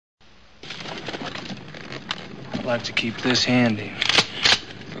like to keep this handy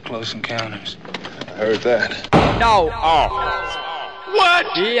for close encounters. I heard that. No. Oh. What?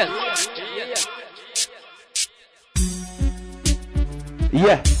 Yes.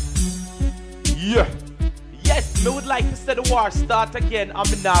 Yeah. Yeah. Yes, me would like to say the war start again. I'm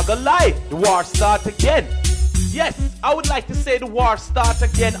not gonna lie. The war start again. Yes, I would like to say the war start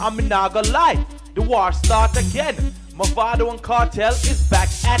again. I'm not gonna lie. The war start again. Movado and Cartel is back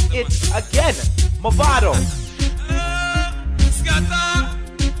at it again. Movado. Scatter.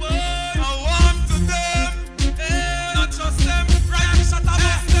 I want to them. Not trust them. Right, shut up,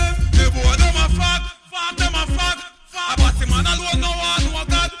 them. The boy them a fuck. Fuck them a fuck. About the man alone, no one, no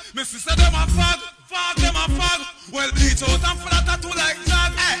God. Me sister them a fuck. Fuck them a fuck. Well, bleach out and full of tattoo like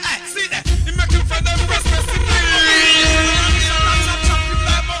that. Hey, see that? He make him find them breast in the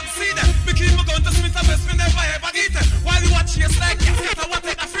see that? Me keep my gun to Smith and West, me never ever eat it. While you watch chase like yes, get a what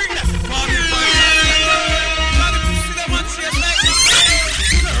take a free that. Party fire. Now the pussy them and chase like this.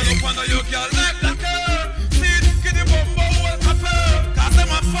 Turn up under your girl like that girl. See it, get the bumbo whole copper. Cause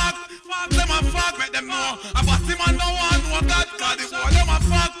them a fuck. Fuck them a fuck. Make them know. About him and no one know God. Cause the boy them a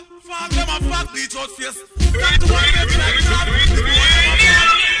fuck. Fuck them a fuck. Bleach out face. Got to one get like that. The boy them a fuck.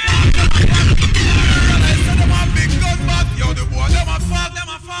 Realize them a big gun back. Yo, the boy them a fuck. Them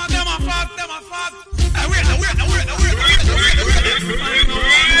a fuck. Them a fuck. Them a fuck. Hey, wait.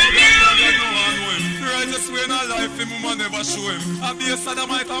 Right this way in our life, him woman never show him. I be a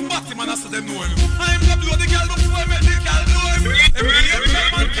sodomite and batty man, I saw them know him. I'm the blow the girl before I met the girl know him. Every day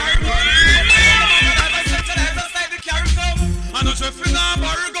man carry gun. I said to the head outside the carry gun. I know traffic now,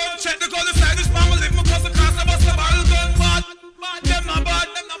 barrel gun. Check the gun inside this palm, live my cousin cross the bus, the barrel gun. Bad, them not bad.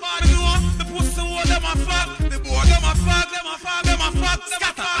 Me know the pussy war, them a fuck. The boy, them a fuck.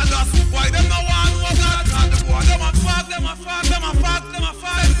 Scatter and dust. Why them no one was that? The boy, them a fuck. Them a fuck. Them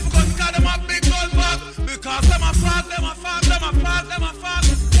because them a big gun back. Because them a fuck.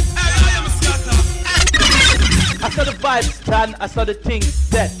 Hey, I am Scatter. I saw the vibes stand, I saw the things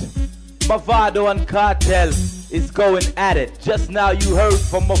set. Movado and Cartel is going at it. Just now you heard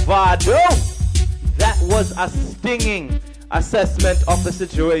from Movado. That was a stinging assessment of the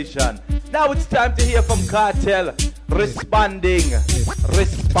situation. Now it's time to hear from Cartel responding.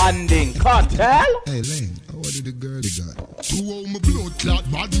 Cartel? Hey Lane, how did the girl got? To all my blood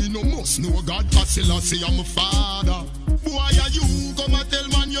clot bad, me no must know God. I say I'm a father. Boy, are you come and tell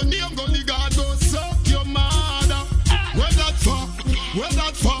man your name, go the God, go suck your mother. Where that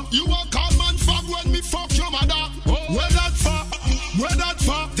for? You a call man fuck when me fuck your mother. Where that for?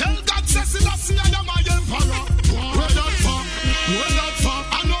 Tell God say I am my emperor. Where that for?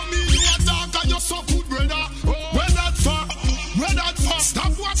 I know me you a dark and you're so good, brother. Where that for?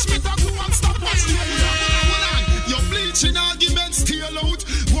 Stop watch me talk and stop watch me. You're bleaching arguments steal out.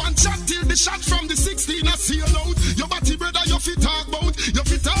 One shot till the shot from the 16 I seal out. Your body brother you fit talk about. You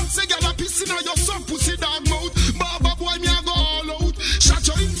fit talk say girl a pissing on your son pussy dog mouth. Baba boy me a go all out. Shot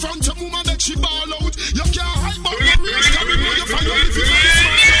you in front your mama make she ball out. You can't hide but your reach carry know you find your living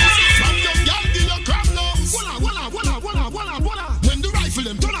from your girl give your crap now. Walla. When the rifle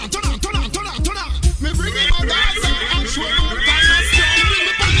them turn on. Me bring him a Gaza and show him all kind of stuff. Bring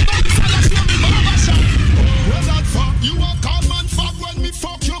the body down the side and show me Baba shot. Where that for? You a call man fuck when me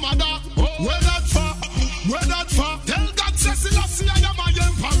fuck your mother. Where that for? Tell God say I am my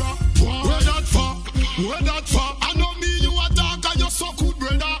emperor. Where that for? I know me you a dog and you're so good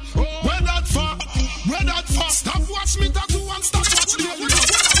brother. Where that for? Stop watch me tattoo and stop watch the other.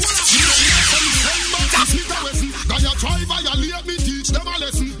 Gonna try violate me, teach them a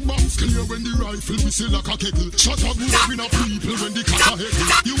lesson. Bombs clear when the rifle whistle like a kettle. Shut up moving up people when the cat a heckle.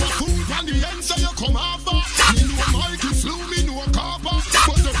 You a fool from the end so you come after. Me know Mikey flew, me know Copper.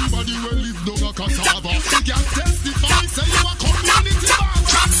 But everybody will live down a cassava. They can testify say you a community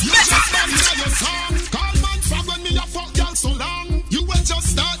barber. You just stand by your song. Call man fuck when me a fuck y'all so long. You will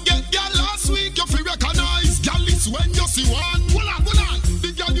just start get y'all last week. You feel recognize y'all is when you see one. Hold on. The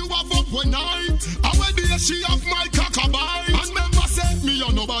girl you have up one night. I will be a she of my cockabite. And remember say me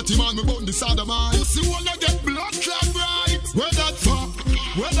a nobody man me bone the side of mine. Pussy wanna get blood clot right. Where that for?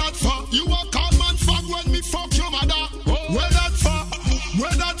 You a call man fuck when me fuck your mother. Where that for?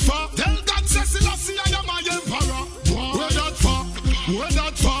 Tell God say I am my emperor. Where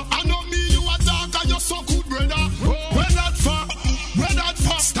that for? I know me you a dog and you're so good brother. Where that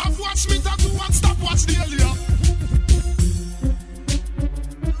for? Stop watch me tattoo and stop watch the alien.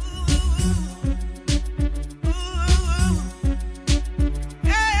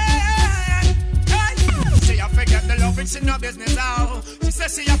 She no business out. She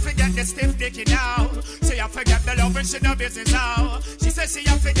says she a forget the stiff dicky now. She a forget the love and she no business out. She says say she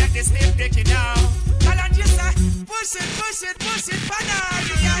have to get this name dicky now. Kalonji say, push it, push it, push it, banana.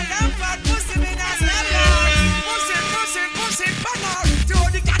 The girl them fat, pussy me not step out. Push it, push it, push it, banana. To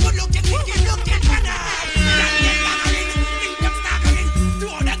the girl who looking, banana. Girl them muggling, think them snuggling. To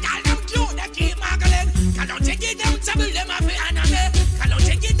the girl them cute, they keep muggling. Kalonji give them trouble, them a be enemy.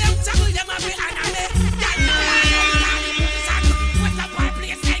 Kalonji give them trouble, them a be enemy. Girl them son, what's up my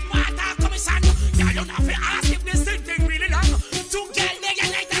place like water commission? Girl don't have to ask if this thing really long. Two girl they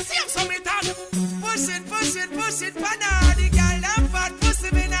get like the same so me talk. Push it, push it, push it, banana. The girl them fat, pussy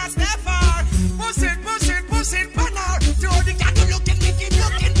me not step far. Push it, push it, push it, banana. To the girl who looking, me keep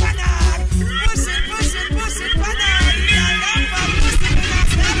looking, banana. Push it, push it, push it, banana. The girl them fat, pussy me not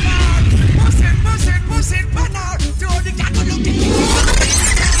step far. Push it, push it, push it, banana. To the girl who looking, me keep looking.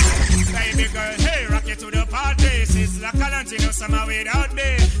 Baby girl, hey, rock it to the party. She's like a Valentino summer without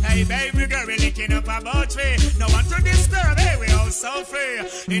me. Hey baby girl, we licking up about tree. No one to disturb, hey, we all so free.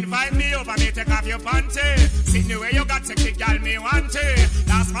 Invite me over, me take off your panty. See the way you got to kick, girl, me want to.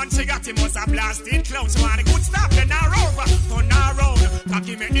 Last month she got him, was a blasted clown. She want a good stuff, then her over, turn her round.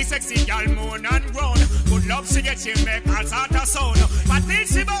 Cocky make the sexy girl moan and groan. Good love she get, she make all sort of sound. But till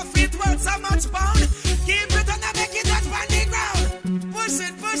she buff it worth so much pound. Keep it on the make it touch on the ground. Push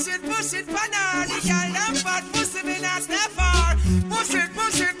it, push it, push it, banana. The girl them fat, pussy me not step far. Push it,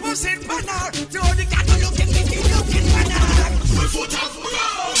 push it, push it, banana. To the girl who looking, banana. My foot up,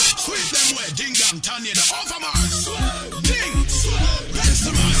 sweep them way, ding dong, turn you the overmars. Ding, rest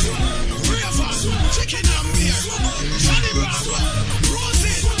the man, river, chicken and beer, Johnny Brown,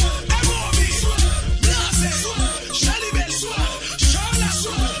 Rosie, M.O.B., Blasey, Shelly Bell, Charlotte,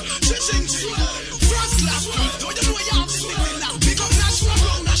 Chasing, First Class, don't you know you have to stick it now? Because that's what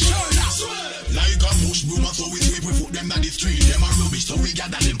round the shoulder. Like a push boomer, so we sweep, we put them down the street. Them are rubbish, so we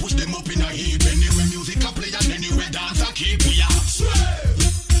gather them, push them up in a heap. Anyway, music a play and anyway, dance a keep. We are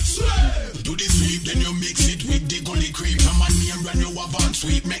sweep, do the sweep, then you mix it with the gully cream. Come on here and you have on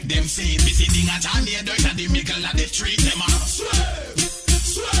sweep, make them say it. Busy ding at hand here, dirt at the middle of the street. Them are sweep,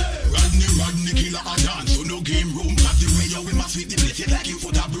 Rodney killer a dance, so no game room. Cause the way you we must sweep the place it like him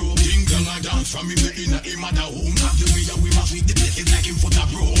foot a broke. Ding dong a dance from him the inner him at the home. Cause the way you we must sweep the place it like him foot a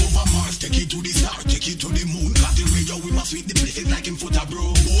broke. Over Mars, take it to the star, take it to the moon. Cause the way you we must sweep the place it like him foot a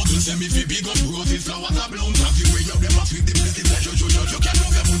broke. Bogle say me fi big up roses, flowers a bloom. Cause the way you them must sweep the place it like you can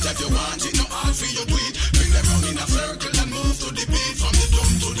move your foot if you want it. No hard for you do it. Bring them round in a circle and move to the beat. From the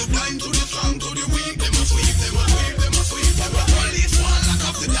dumb to the blind to the strong to the weak. Them a sweep, them a sweep, them a sweep. Them a police one lock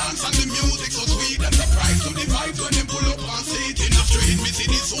up the dance and the music so sweet. Them surprise to the vibes when them pull up and sit in the street. Me see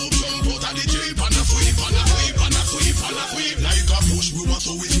the soup jump out of the jeep and a sweep and a sweep and a sweep and a sweep. Like a push broom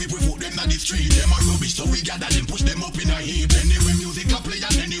so we sweep, we put them on the street. Them a rubbish so we gather them, push them up in a heap. Anyway music a play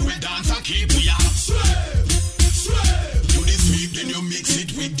and anyway dance a keep. We are sweep. Do the sweep, then you mix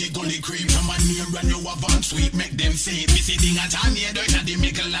it with the gully cream. Come on here and you have on sweep, make them say it. Me sitting at hand here, dirt at the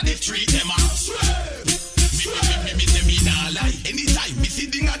middle of the street. Them a sweep. Me say me nah lie. Anytime me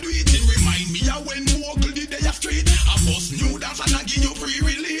sitting and do it, it remind me of when vocal the day of street. I bust new dance and I give you free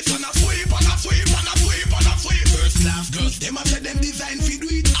release. And I sweep, and I sweep, and I sweep, and I sweep. First class girls, them a say them design fi do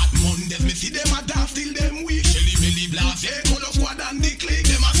it. At Mondays me see them a dance till them weak. Shelly belly blast, yeah, color squad and the click.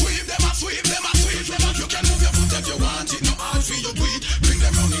 Them a sweep, them a sweep, them a sweep. You can move your foot if you want it, no hard for you do it. Bring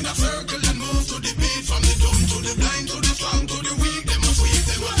them round in a circle and move to the beat. From the dumb to the blind to the strong to the weak. Them a sweep,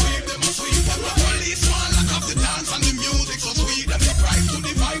 them a sweep, them a sweep. Them a police one lock up the dance and the music so sweet. Them surprise to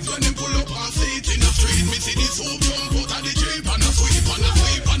the vibes when them pull up and sit in the street. Me see the soup jump out of the jeep and a sweep and a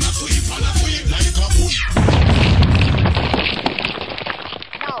sweep and a sweep and a sweep like a push.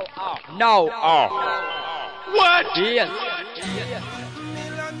 No. What? Yes.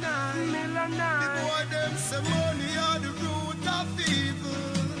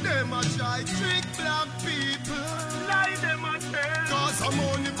 I trick black people, lie them a tell. Cause I'm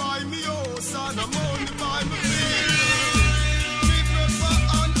only by me house and I'm only by me people. Me prefer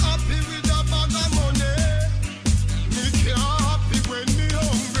unhappy with a bag of money. Me can't happy when me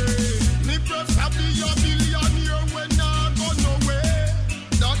hungry. Me prefer be a billionaire when I go nowhere.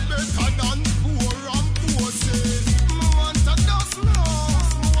 That better than poor and pussy. Me want a dozen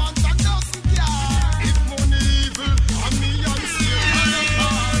house, me want a dozen car. If money evil, and me and see and a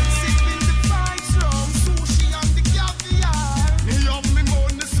car.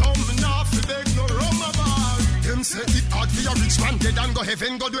 Say it hard for a rich man, dead and go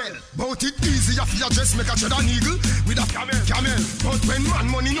heaven, go dwell. But it easier for your dress, make a cheddar eagle with a camel. But when man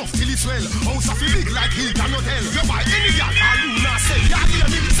money enough till it's well, house of big like Hilton Hotel. You buy any girl, all you not say, yeah,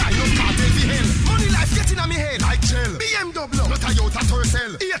 hear me, sign up, can't tell the hell. Money like life getting on me head like gel. BMW, not a Toyota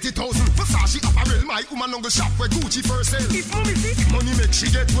Tercel. 80,000 for Sashi apparel. My woman on go shop where Gucci first sell. If money fit, money make she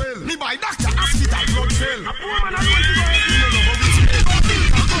get well. Me buy doctor, hospital, blood cell. A poor man alone to go. Me no love how it's made.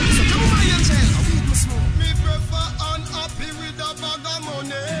 So come on, you tell. Me prefer unhappy with a bag of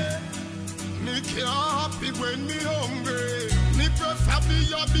money. Me can't happy when me hungry. Me prefer be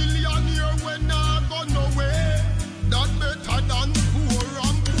a billionaire when I go nowhere. That better than poor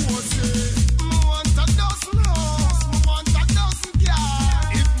and poor say. Me want a dozen house, me want a dozen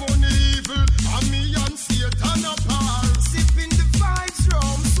cars. If money evil, and me and Satan apart. Sipping the vibes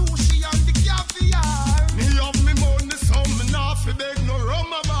rum, sushi and the caviar. Me have me money, so me not fi beg no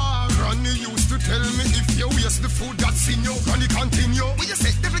rum a bar. Granny used to tell me if you waste the food that's in you, Granny continue. When you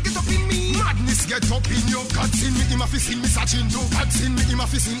say devil get up in me, madness get up in you. God sin me, him a fi sin me searching too. God sin me, him a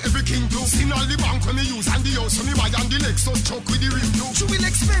fi sin every king too. Sin all the bank when me use and the house when me buy and the Lexus truck with the rim too. Shoe will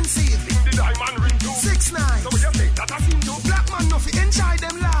expensive, in the diamond ring too. 6 9. So what you say that a sin too? Black man no fi enjoy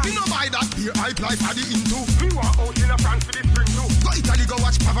them life. Me no buy that beer, I apply for the into. Me want out in a France for the spring too. Go Italy go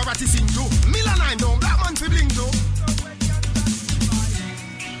watch Pavarotti sing too. Milan 9 down, black man fi bling too.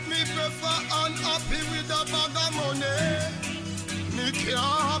 Me prefer unhappy with a bag of money. Me can't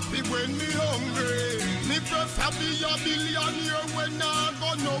happy when me hungry. Me prefer be a billionaire when I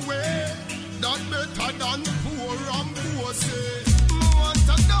go nowhere. That better than poor and poor say. Me want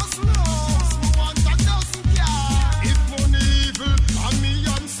a dozen house, me want a dozen cars. If money evil, and me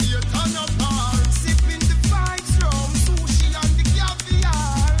and Satan apart. Sipping the vibes rum, sushi and the caviar.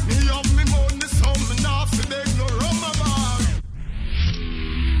 Me have me money, so me not fi beg no rum a bar.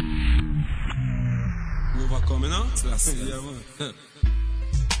 Overcoming, huh? Yeah, man.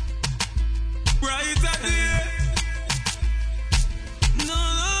 Right at the end. No.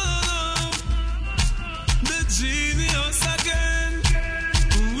 The genius again.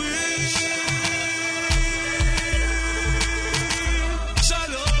 We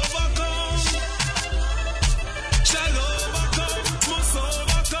shall overcome. Shall overcome. Must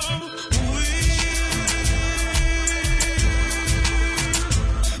overcome. We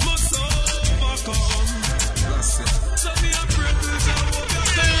must overcome. That's it. So me a privilege of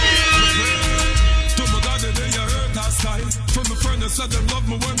to my God, they hurt our sky. From the furnace, I them love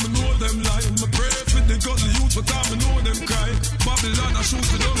me when me know them lie. Me pray for the godly youth, but I me know them cry. Babylon, I shoot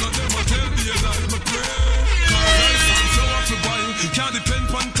the down and them I tell me a lie. Me pray, cause rice and flour for buy. Can't depend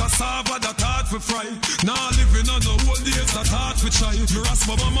on cassava that hard for fry. Now living on the old days that hard for try. Me ask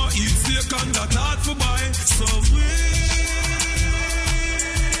my mama eat steak and that hard for buy. So we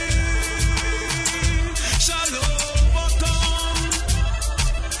shall overcome.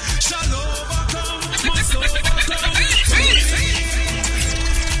 Shall overcome. Must overcome.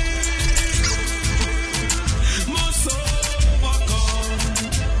 Must overcome.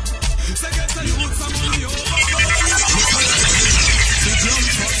 Say get the youth some money overcome. The jump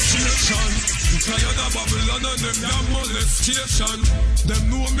frustration. Tired of Babylon and them damn molestation. Them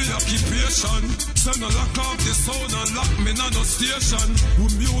know me occupation. Send a lock off the sound and lock me on no station.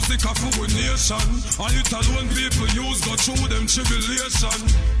 With music of our nation. All it alone people use go through them tribulation.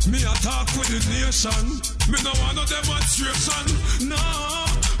 Me attack with the nation. Me no want no demonstration. No,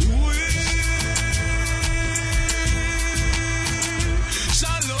 we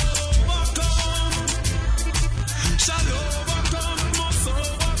shall overcome. Shall overcome. Must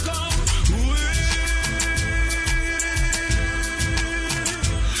overcome. We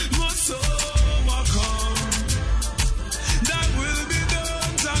must overcome. That will be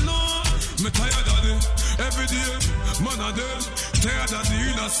done. I know. Me tired of it. Every day, man a dead. Tired of the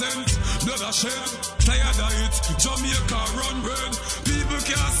innocent. Blood a shed. Tired of it. Jamaica run red. People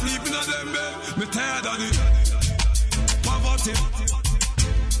can't sleep in a them bed. Me tired of it. Poverty.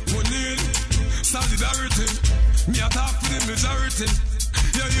 We need solidarity. Me a talk to the majority.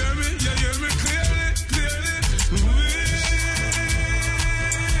 You hear me? You hear me clearly? Clearly. We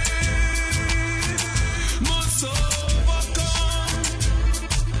must overcome.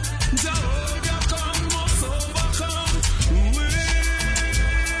 Jehovah come, must overcome. We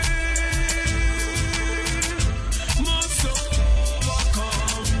must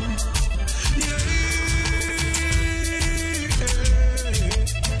overcome. Yeah.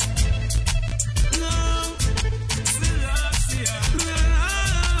 No.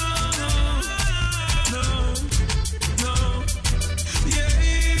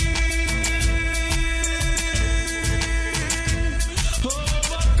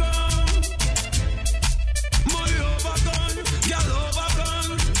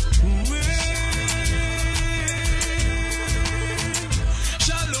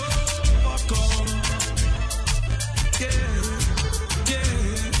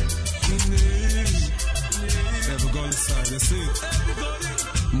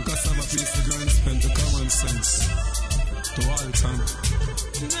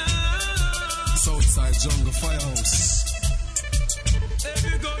 Eastside Jungle Firehouse.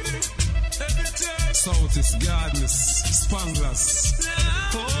 Every gully, every church. Southeast Gardens, Spanglers.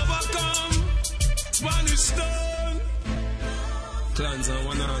 Overcome, Spanish stone. Clans on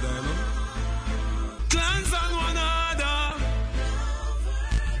one another, no? Clans on one another.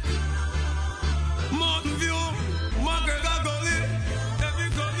 Mountain View, McGregor Gully, every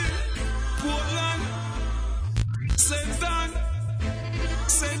gully. Portland, St. Ann,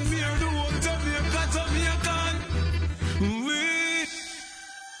 St. Mary, the whole Jamaican. We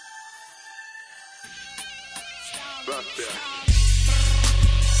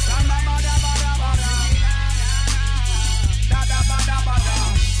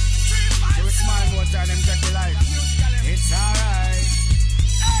Do it small more time and take the life. It's alright.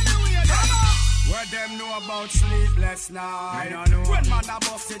 What them know about sleepless night? When man a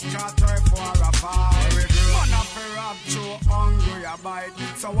bust it, can't turn for a fight. Man a fi rob through hungry a bite.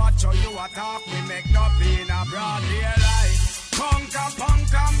 So watch how you attack, we make no pain a broad daylight. Punk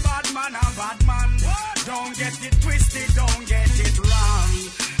and bad man a bad man. Don't get it twisted, don't get it wrong.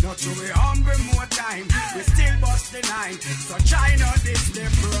 Not to be humble more time, we still bust the nine. So try not this the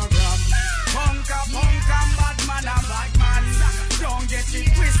program. Punk and bad man a bad man. Don't get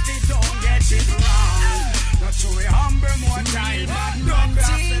it twisted, don't get it wrong. Not to be humble more time, don't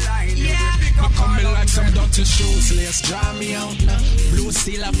cross the line. I'm coming like some dirty shoes, let's draw me out now. Blue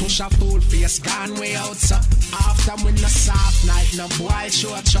seal a push a full face, gone way out, so after when the soft night, no boy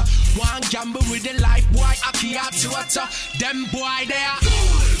short, one gamble with the life, boy, I can't touch. Them boy there,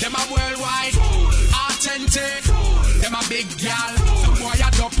 them a worldwide, authentic, them a big gal, the boy a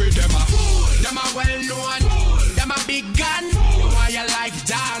dopey, them a well known, them a big gun, why your life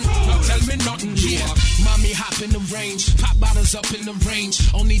down, don't tell me nothing, yeah. Mommy hop in the range, pop bottles up in the range,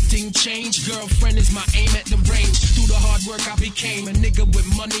 only thing changed, girlfriend is my aim at the range. Through the hard work I became a nigga with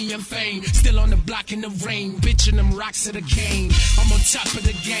money and fame, still on the block in the rain, bitching them rocks of the game. I'm on top of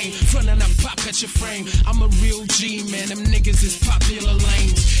the game, front and I pop at your frame. I'm a real G, man, them niggas is popular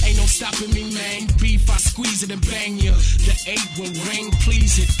lanes. Ain't no stopping me, man, beef I squeeze it and bang you. The 8 will ring,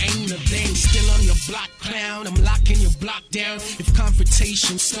 please, it ain't a thing. Still on your block, clown, I'm locking your block down. If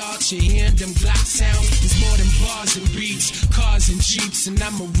confrontation starts, you hear them Glock sound. It's more than bars and beats, cars and jeeps, and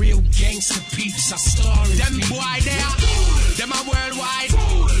I'm a real gangster peeps. I star in them boy there, them a worldwide,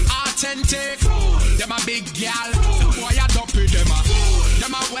 authentic, them a big gal, the boy a dopey, them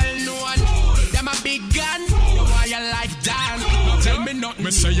a well known, them a big gun, why your life down. Now tell me nothing,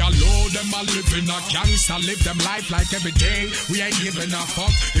 me say hello, them a living a gangster, live them life like every day. We ain't giving a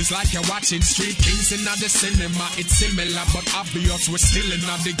fuck, it's like you're watching Street Kings in the cinema. It's similar but obvious, we're still in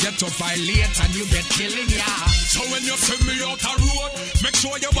the ghetto, violate and you get killing, yeah. So when you send me out a road, make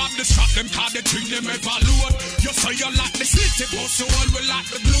sure you have the strap, them cause the thing them ever load. You say you like the city, but so all we like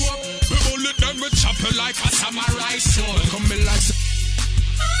the globe. We bullet them, we chop it like a samurai sword. Come me like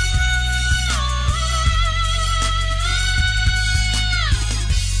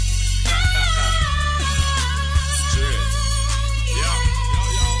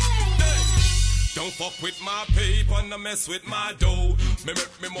don't fuck with my paper, no mess with my dough. Me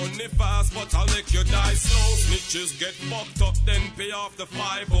make me money fast, but I'll make you die slow. Snitches get fucked up, then pay off the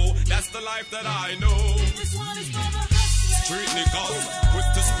 5-0. That's the life that I know. Street niggas, quick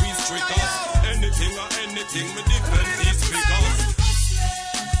to squeeze triggers. Anything or anything, me defend these figures.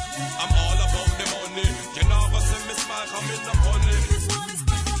 I'm all about the money. You never see me smile, I'm in the money.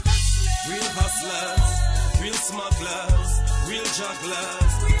 Real hustlers, real smugglers, real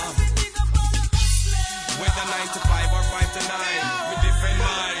jugglers. Whether 9 to 5 or 5 to 9, we defend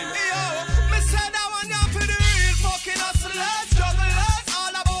mine. Yo, me said I want you for the real fucking hustlers, jugglers, all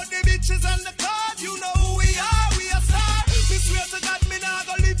about the bitches and the cars. You know who we are stars. We swear to God, me nah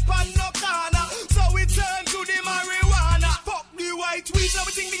go live on no corner. So we turn to the marijuana. Fuck the white weed, now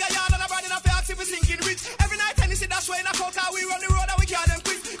we think the yard and a brand in a fair if we thinking rich. Every night and you see that's why in a coke, we run the road and we can't them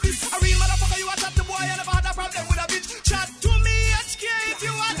quick. This a real motherfucker, you a chat the boy, I never had a problem with a bitch. Chat to me, HK, if you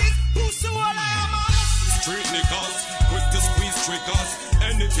want it, pussy all I am. Street niggas, quick to squeeze triggers.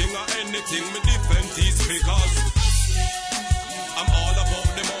 Anything or anything, me defend these figures. I'm all about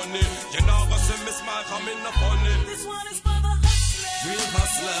the money. You never see me smile, come in the funny. Real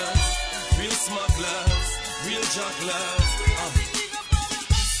hustlers, real smugglers, real jugglers.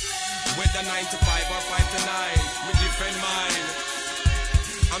 Whether 9 to 5 or 5 to 9, me defend mine.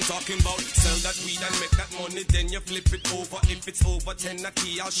 I'm talking about sell that weed and make that money, then you flip it over. If it's over 10 a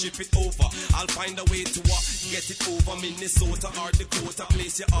key, I'll ship it over. I'll find a way to get it over. Minnesota or Dakota,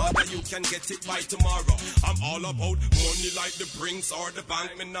 place your order, you can get it by tomorrow. I'm all about money like the Brinks or the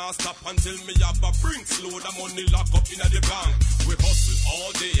bank. Me nah stop until me have a Brinks load of money lock up in the bank. We hustle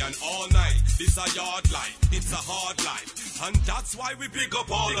all day and all night. This a yard life, it's a hard life, and that's why we pick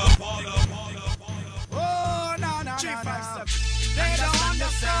up all the. Oh, no, no, no, no. They don't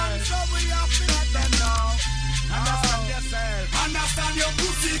understand, so we have to let them know. Understand yourself, understand your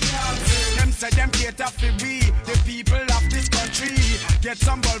pussy girls. Them say them cater for we, the people of this country. Get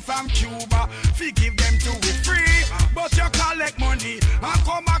some ball from Cuba, fi give them to we free. But you collect money and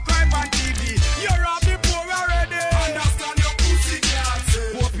come and cry on TV. You're of the poor already. Understand your pussy girls.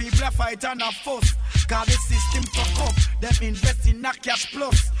 Poor people are fight and a fuss, cause the system fuck up. Them invest in a cash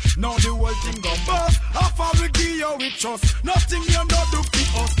plus. Now the whole thing go bust. How far we give you with trust? Nothing you know do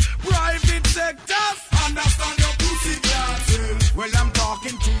for us. Private sectors, understand your pussy girls. Well, I'm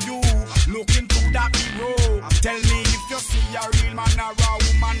talking to you, looking to that hero. Tell me if you see a real man or a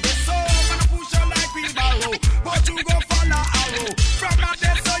woman. So I'm gonna push you like wheelbarrow, but you go follow arrow. From a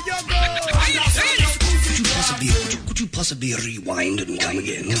day so you go. Understand your pussy girls. Could you possibly rewind and come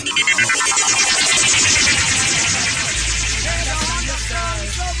again?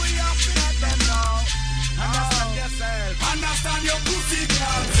 So we have to let them know. Understand yourself, understand your pussy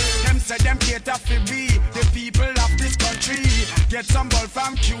girls. Them say them cater for we, the people of this country. Get some ball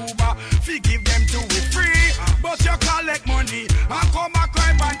from Cuba, fi give them to we free. But you collect money and come and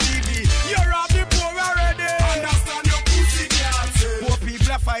cry on TV. You're of the poor already. Understand your pussy girls. Poor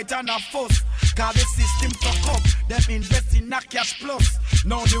people are fight and a fuss, cause the system fuck up. Them invest in a cash plus.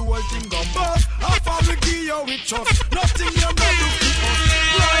 Now the whole thing go bust. How far we give you with trust? Nothing you know do for us.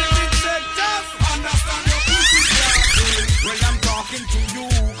 Private sectors, understand your pussy girls. Well, I'm talking to you,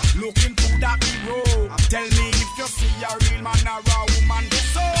 looking to that hero. Tell me if you see a real man or a woman.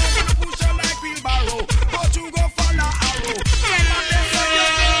 So I'm gonna push you like wheelbarrow, but you go follow arrow. Come on, then say you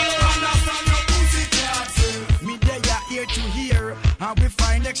go. Understand your pussy girls. Me they are here to hear, and we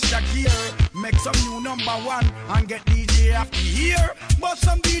find extra gear. Make some new number one and get DJ after here. But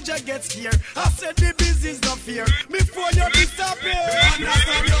some DJ get scared. I said the business no fear. Before you disappear,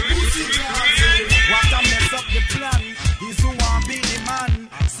 understand your pussy girls. What a mess up the plan is who want be the man.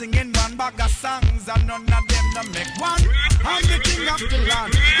 Singing one bag of songs and none of them no make one. I'm the king of the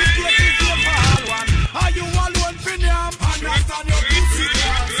land. The case is here for all one. Are you alone for them? Understand your pussy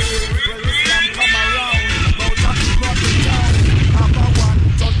girls. Well, this time come around. About a keep up the town. Have a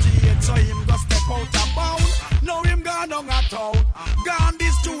 138 so him go step out of bound. Now him gone on a town. Gone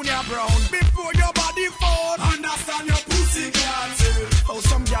this Junior Brown. Before your body fall. Understand your pussy girls. Oh,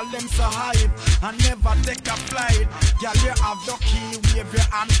 some girl them so hype and never take a flight. Girl, you have the key, wave your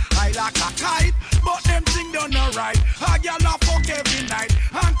hand high like a kite. But them thing don't know right. A girl a fuck every night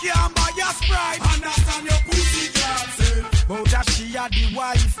and can't buy a Sprite. Understand your pussy girls. But that she a the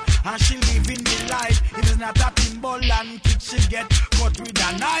wife and she living the life. It is not a Timberland kid she get cut with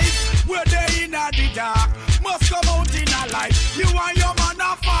a knife. Where they in a the dark must come out in a light. You and your man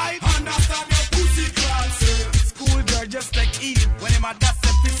a fight. Understand your pussy girls. School girl just take heed when him a dash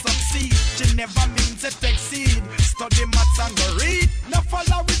if he succeed. She never means to take seed. Study maths and go read. Now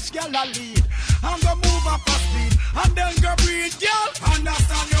follow which girl a lead. And go move up a speed. And then go breathe, girl.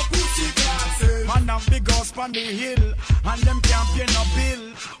 Understand your pussy girls. Man have big house on the hill. And them can't pay no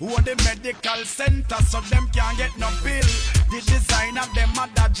bill. Who the medical center so them can't get no bill. The design of them a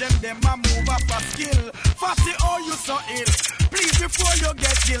da gem. Them a move up a skill. Fasty, oh you so ill. Please before you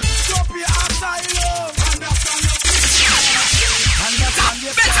get killed. Stop your asylum. Understand your pussy girls. Understand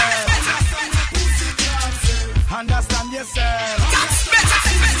yourself. Understand your pussy girls. Understand yourself. That's better.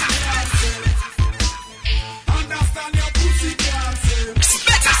 Understand your pussy girls. It's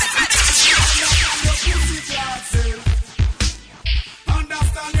better. Understand your pussy girls.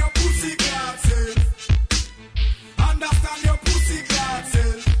 Understand your pussy girls. Understand your pussy girls.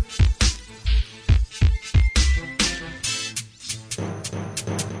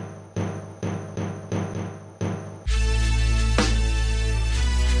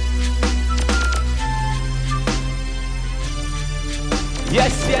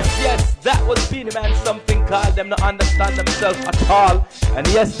 Yes, that was Beenie Man something called them not understand themselves at all. And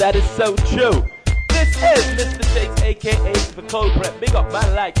yes, that is so true. This is Mr. Jakes, aka the culprit. Big up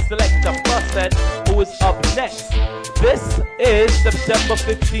man like Selector Busted, who is up next. This is September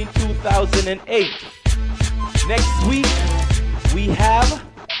 15, 2008. Next week, we have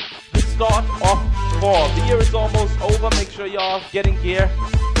the start of fall. The year is almost over. Make sure y'all get in gear.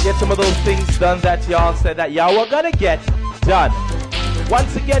 Get some of those things done that y'all said that y'all were gonna get done.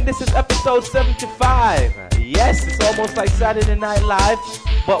 Once again, this is episode 75. Yes, it's almost like Saturday Night Live,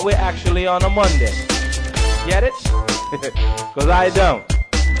 but we're actually on a Monday. Get it? Because I don't.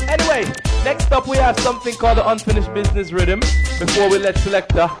 Anyway, next up we have something called the Unfinished Business Rhythm. Before we let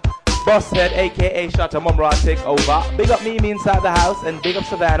Selector Bosshead, aka Shatta Mumra, take over. Big up Mimi inside the house and big up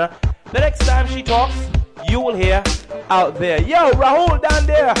Savannah. The next time she talks, you will hear out there. Yo, Rahul down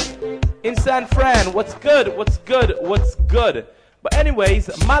there in San Fran. What's good? What's good? What's good? But anyways,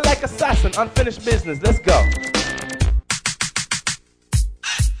 My Like Assassin, Unfinished Business. Let's go.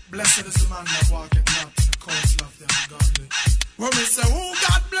 Blessed is the man that walketh not the course of the ungodly. When we say, who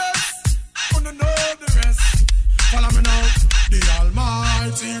God bless, who don't know the rest. Follow me now. The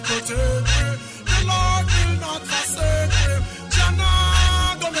Almighty protect me. The Lord will not forsake me.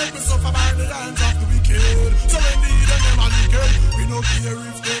 Jannah gonna make me suffer by the hands of the wicked. So indeed them are wicked. We no care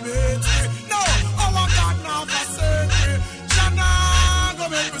if they hate me. No, our God not forsake me. Jannah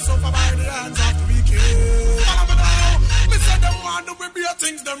gonna make me suffer by the hands of the wicked. Follow me now. Me say them want to be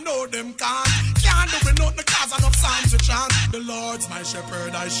things them know them can't. Can't do it not the cause enough psalms to chant. The Lord's my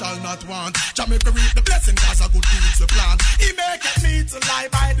shepherd, I shall not want. Jah make me reap the blessing cause a good deeds to plant. He maketh me to lie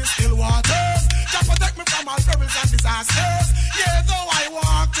by the still waters. Jah protect me from all perils and disasters. Yeah, though I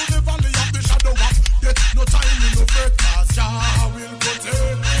walk through the valley of the shadow of death, no time in no fret cause Jah will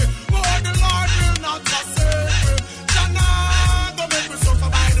protect me. Oh, the Lord will not forsake me. Jah nah go make me suffer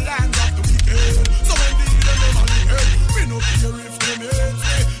by the hands of the wicked. So indeed the name of the wicked, we no fear if they hate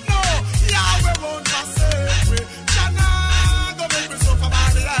me. No, Yahweh won't forsake me. Jah nah go make me suffer by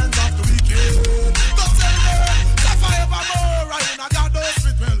the hands of the wicked. Go tell them, suffer evermore, I in a God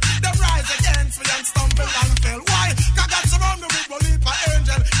hospital. Well, them rise against me and stumble and fell. Why? Cause God surround me with one heap of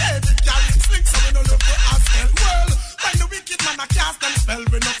angel. David carrying slings so we no look for us hell. Well, when the wicked man a cast them spell,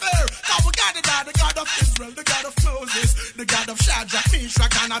 we no fear. Cause we got it by the God of Israel, the God of Moses, the God of Shadrach,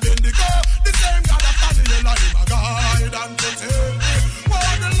 Meshach and Abednego. The same God of Daniel, and him a guide and protect me.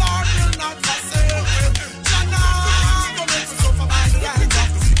 Oh, the Lord will not forsake me. Jah nah go make me suffer by the hands of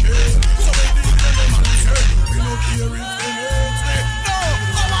the wicked. So when the evil man say, we no care if they hate me. No,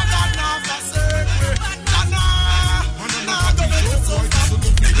 our God nah forsake me. Jah nah go make me suffer.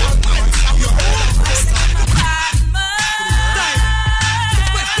 The Almighty of the whole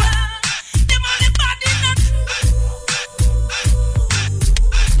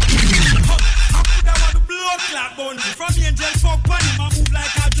from angel fuck pan him and move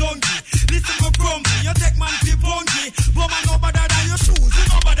like a junkie. Listen me grumpy, you take man fi punky. But man no better than your shoes, you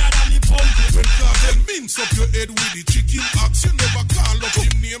no better than me pumpy. When Cartel mince up your head with the chicken axe, you never call up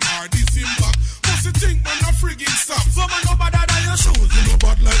him name or this him back. Must you think man a friggin' stop? So man no better than your shoes, you no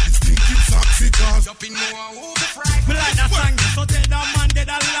bad like the stinking sexy cars. You fin know who the fry. Me like that song, so tell that man dead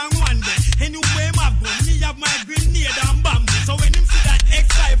a long one day. Anyway him have gun, me have my grenade and bomb. So when him see that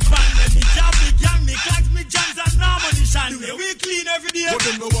X5 band, me jab me gang, me clocks me jams and harmonization. We clean every day. But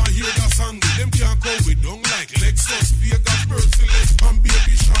them no want hear that song. Them can't come with dung like Lexus, Vegas, Merciless, and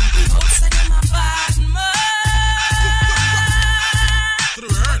Baby Shampoo. Most of them are bad man. To the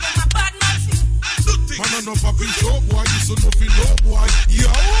earth. Them are bad man. Man a no papi show boy, you so nothing no boy. Yo.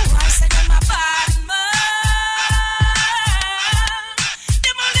 I say them are bad man.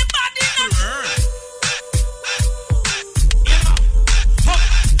 Them only bad in the earth.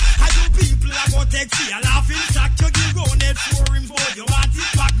 How you people are gonna take see a laughing track? You give round it for him, boy. You want it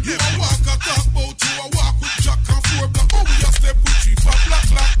back? You a walk a talk about you a walk with Jack and 4 black. Oh, we a step with 3 for black.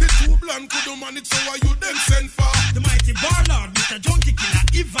 The 2 bland could do man it, so why you then send for? The mighty warlord, Mr. Junkie Killer,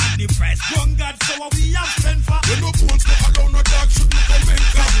 Ivan the Price. Gun God, so what we have spent for? When no bones no allow no dog shouldn't come in.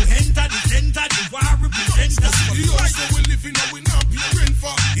 Cause you enter the center, the war representer. The house that we live in and we not pay rent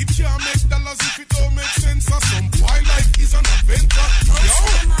for. It can't make dollars if it don't make sense. For some boy life is an adventure. Yo,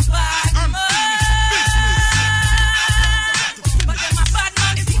 them are bad man. Unfinished business. But them are bad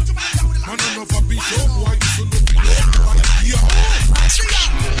man. Man a no papi show boy, you so nothing no boy. Yo.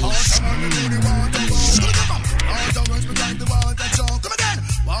 All the man me do the water walk. All the words behind the water choke. Come again.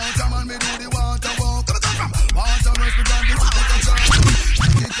 Water man me do the water walk. Come from. Water words behind the water choke.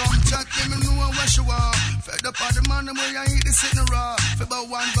 He come check him, me know where she walk. Fed up on the man the way I eat the sitting raw. If about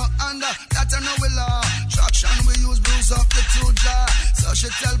one go under, that I know we law. Traction we use bruise up the 2 jaw. So she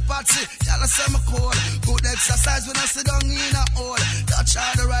tell Patsy, y'all say me cold. Good exercise when I sit down in a hole. Touch her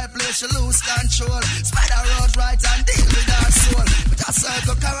the right place, she lose control. Spider road right and deal with her soul. But I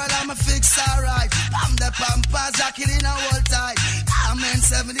circle Carol, I'm a fix alright. Pam the pampas, jacket in a whole tight. I'm in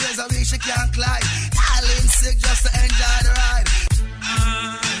 7 days a week, she can't climb. Darling sick just to enjoy the ride.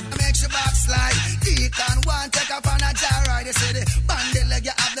 Make she backslide. Deacon one take up on a jar ride. They say the bandit leg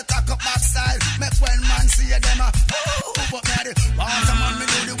you have the cock up backside. Make when man see you them a ooh, but me the water man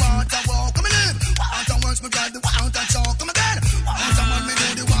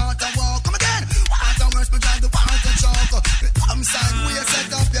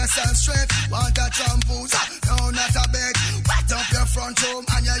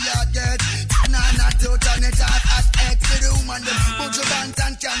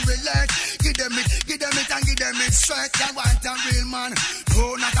Straight and white and real man.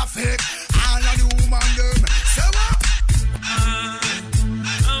 No, not a fake. All of the woman them. Say what?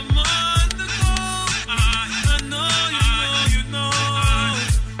 I'm on the go. I know, you know.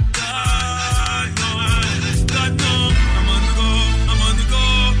 God know. I'm on the go.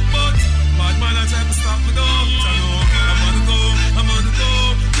 But bad man I try to stop me though. I know. I'm on the go.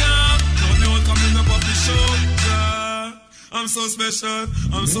 Yeah. Don't know what coming up off the show. Yeah. I'm so special.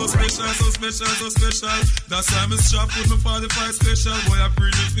 That's why I'm strapped with my 45 special. Boy, I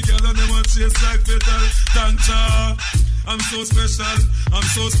bring it together and they want to chase like fatal. Tancha. I'm so special.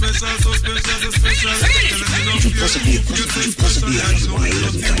 Possibly out of wine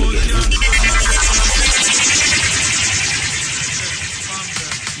and come again.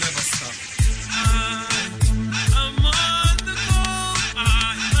 Never stop. I'm on the go.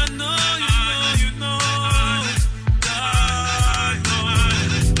 I know, you know.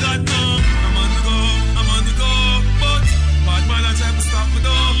 God know. I'm on the go. But bad man I try to stop me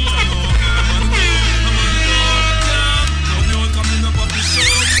though. I know. I'm on the go. Yeah. Don't know what coming up off the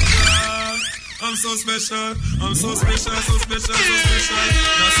show. Yeah. I'm so special. That's why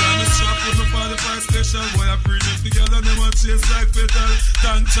I'm strapped with my 45 special. Boy, I bring it together and they want to chase like fatal.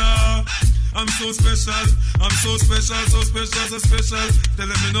 Tancha. I'm so special. Tell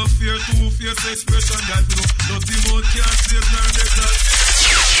them me no fear, too fierce expression. Guys, no team out can't save nor nectar.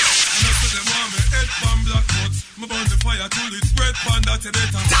 And I say them want me head pan black nuts. Me burn the fire till it's bread pan that you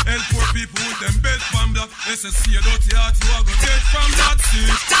better. Help poor people with them bed pan black. They say see a dirty heart you are gonna get from that sea.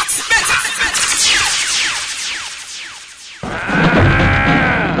 That's better.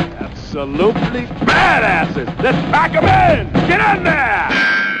 Absolutely badasses. Let's pack them in. Get in there.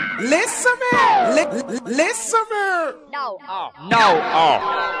 Listen. No.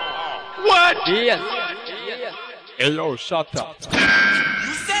 What? Yes. Hello, shut up.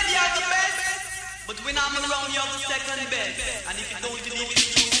 You said you're the best, but when I'm around you're the second best. And if you don't believe it's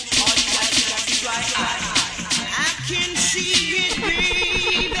true, all you guys can see try. I can see it,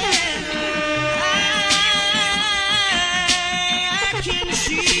 baby. I can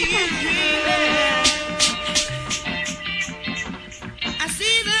see it, baby. I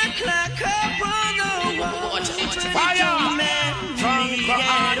see the clock up on the wall.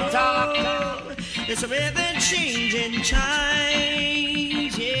 It's a ever-changing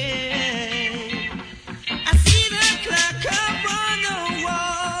times, yeah. I see the clock up on the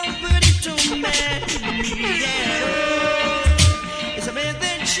wall, but it don't matter me, yeah. It's a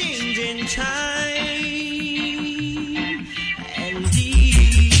ever-changing time, and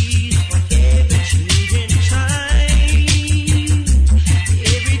these ever-changing times,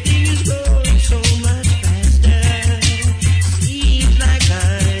 everything is going so much faster. Seems like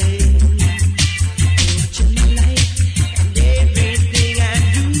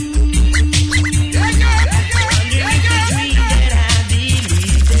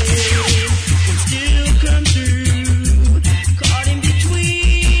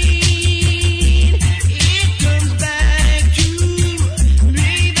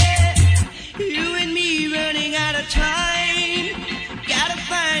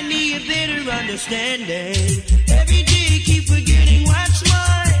understanding. Every day keep forgetting what's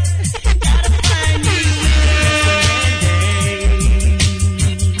mine. Gotta find me understanding.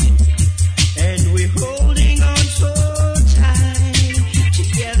 And we're holding on so tight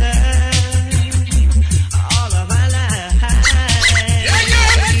together all of our lives.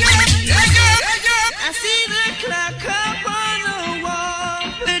 I see the clock up on the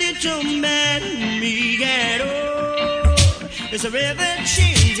wall, but it don't matter to me at all. It's a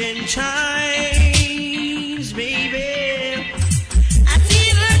ever-changing times, baby. I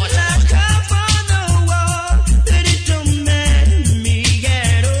see the clock up on the wall, but it don't matter to me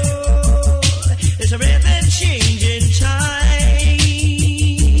at all. It's a ever-changing time,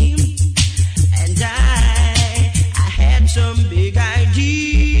 and I had some big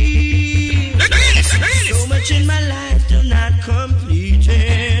ideas. So much in my life still not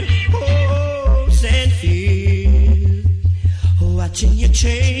completed. Hopes and fears, watching you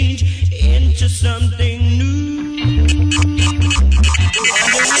change into something new.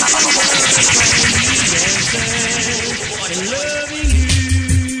 Loving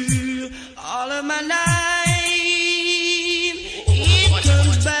you all of my life, it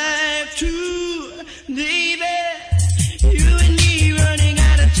comes back to, baby, you and me running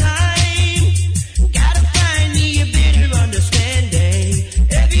out of time. Gotta find me a better understanding.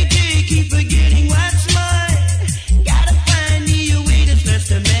 Every day keep forgetting what's mine. Gotta find me a way that's less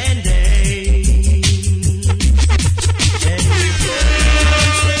demanding.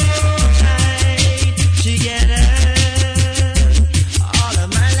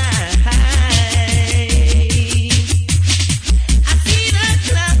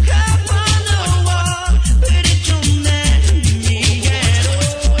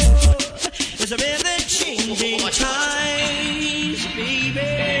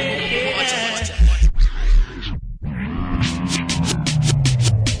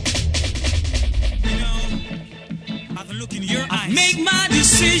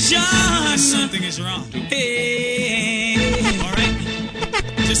 decision. Something is wrong. Hey, All right,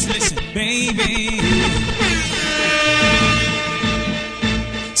 just listen. baby,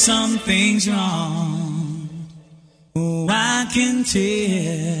 something's wrong. Oh, I can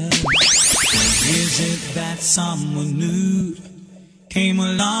tell. Is it that someone new came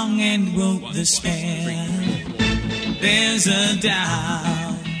along and broke the spell? There's a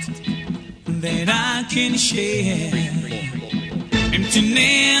doubt that I can share.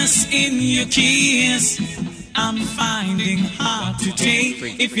 Emptiness in your kiss I'm finding hard to take.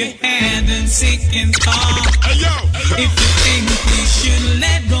 If you hadn't second thought, if you think we should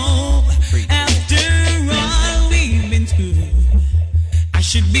let go after all we've been through, I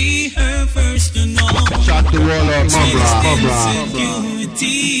should be her first to know. Shot the wall up,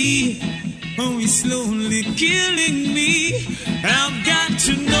 insecurity, oh, it's slowly killing me. I've got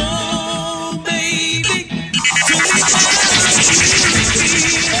to know, baby, to be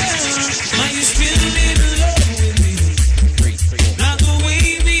are you still in love with me? Not the way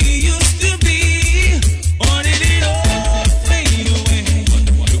we used to be, or did it all fade away?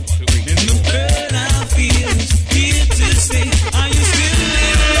 And the hurt I feel is here to stay. Are you still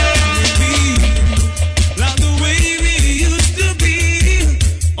in love with me? Not the way we used to be,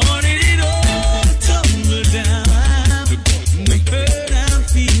 or did it all tumble down? The hurt I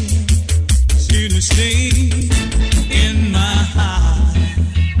feel is here to stay in my heart.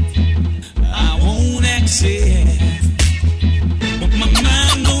 I won't accept, but my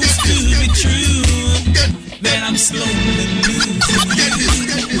mind knows to be true that I'm slowly losing you.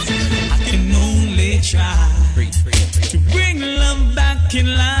 I can only try to bring love back in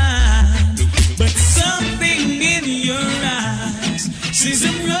line, but something in your eyes says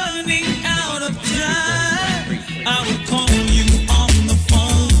I'm running out of time. I will call you on the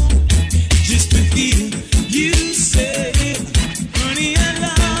phone just to hear you say, honey, I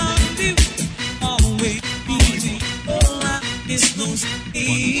love you. Always easy. All I is those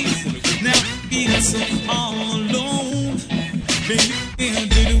days. Now I feel so all alone. Baby, where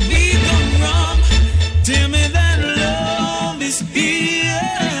did we go wrong? Tell me that love is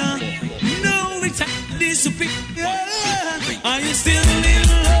here. No, it's not disappear. Are you still in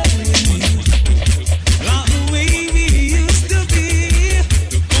love with me? Like the way we used to be.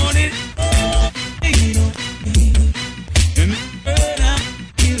 On it all, ain't no way. And the hurt I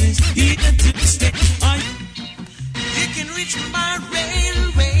feel is here to stay. You can reach me by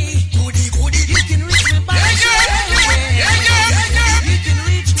railway. You can reach me by railway. You can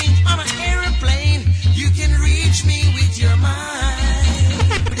reach me on an airplane. You can reach me with your mind. You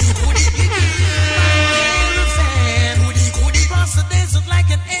can reach me across the desert like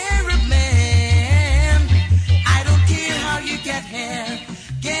an Arab man. I don't care how you get here.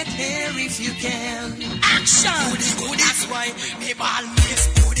 Get here if you can. Action! That's why me ball miss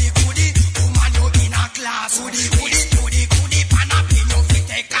goody. Woman, you in a class. Goody, pan up in your feet,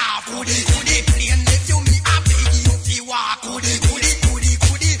 take off. Goody, plane left you, me a beg you fi walk. Goody,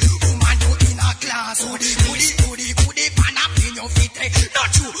 woman, you in a class. Goody, pan up in your feet, take.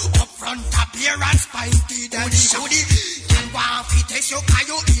 Not you, up front appearance, pinted and goody. Can go and fit test you, cause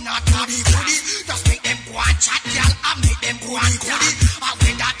you in a top. Goody, just make them go and chat, girl, and make them go and goody. I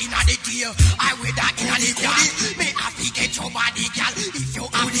wear that in a the day, I wear that in a the goody. Me have to get your body, girl, if you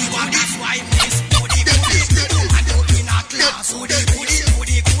goody. That's why miss goody. Woman, you in a class. Goody,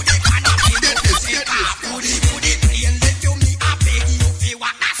 pan up in your feet, take off. Goody, plane left you, me a beg you fi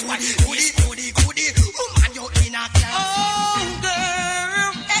walk. That's why goody. Woman, you in a class. Oh,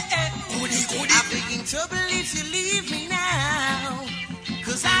 girl, goody. I'm beginning to believe you leave me now,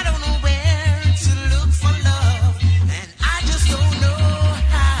 'cause I don't know where to look for love, and I just don't know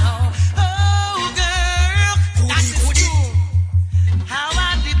how. Oh, girl, that's true. How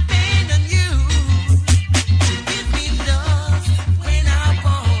I depend on you to give me love when I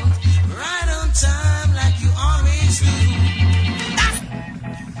want, right on time like you always do.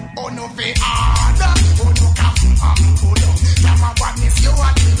 Oh no, be harder. Oh no, come on. Come on, what if you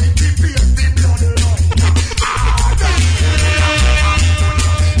are doing the blood run? Harder.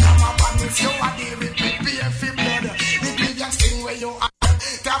 Come on, what if you are doing the blood? The biggest thing where you are.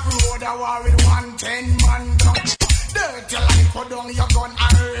 That road a war with 110 man touch. Dirty life, put down your gun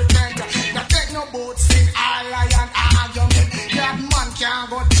and repent. Now take no boats in ally and argument. That man can't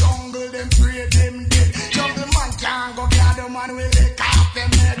go jungle, them pray them dead. Jungle man can't go gather man will lick off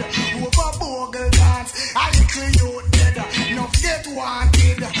them head. Over bogle dance, a little youth dead. No get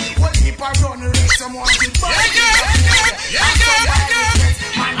wanted. Well, if I run the rest, some wanted.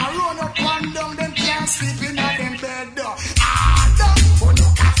 Man, I run up and down, them can't sleep in them bed. Oh no,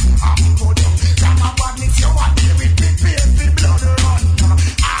 come on. Come on, badness, you are there with the blood run.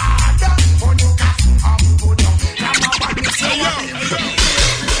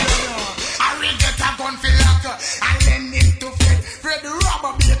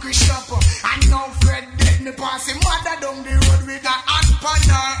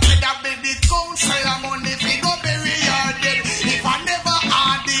 counsel and money fi go bury your dead. If I never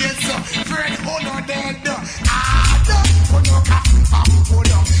had this, friend, who no dead. Who no cap, who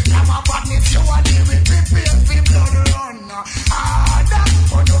no. Come a badness, you a deal with prepare fi blood run.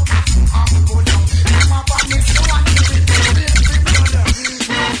 Who no cap, who no. Come a badness, you a deal with prepare fi blood.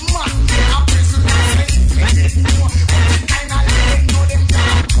 No man, they a prison, they didn't know. But the kind of living know them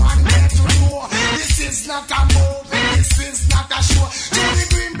can't want them to know. This is not a movie, this is not a show. Johnny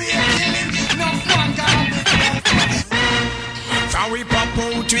Green be a killing, no man can be killed. From we pop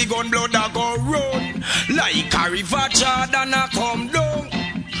out, we gun blood a go run. Like a river Jordan a come down.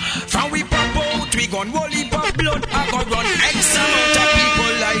 From we pop out, we gun wally pop blood a go run. X amount of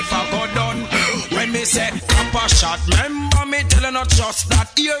people life a go done. When me say copper shot, remember me telling not just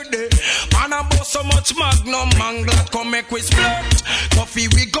that here day. Man a bust so much magnum, man glad come make we split. Coffee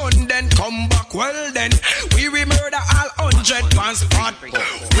we gun then come back well then. We murder all 100 pounds pot.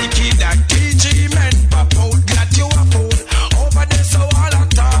 Wicked that TG men pop out, glad you a fool. Over there so all a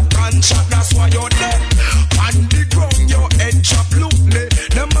talk and shot, that's why you're dead. On the ground your head chop looply.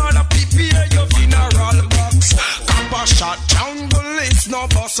 The man a prepare your funeral box. Copper shot jungle is no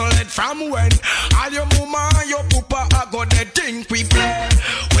bustle it from when. All your mama and your papa a go they think we play.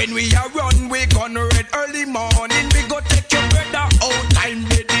 When we a run we gun red early morning. We go take your brother out time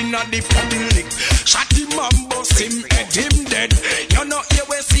dead in the public. Shot him and bust him head him dead. You know here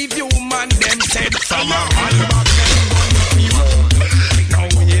we see you man them said. From a man back then gun you road. Now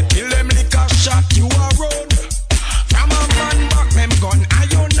we till them lick a shot you a road. From a man back them gun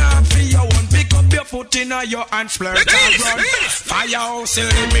and you not for your one. Pick up your foot in your hand splurge and run. Firehouse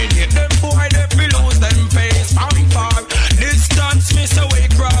eliminate them boy they feel lose them face. From far distance miss away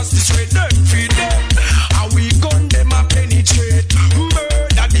cross the street them feed them. And we gun them a penetrate.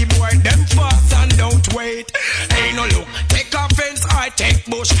 Murder the boy them fast and don't wait. Hey no look take offense I take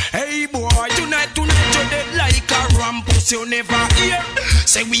bush. Hey boy tonight you dead like a rampus you never hear.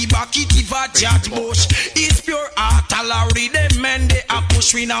 Say we back it if a judge bush. It's pure artillery them men they a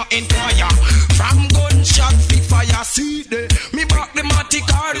push we now inquire. From gunshot fi fire see they. Me back the matic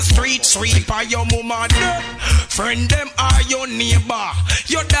or the street sweeper your mama dead. Friend them are your neighbor.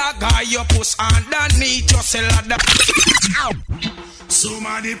 Your dog or your puss underneath your cellar.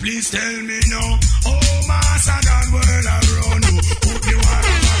 Somebody please tell me now. Oh master God world around you. Put the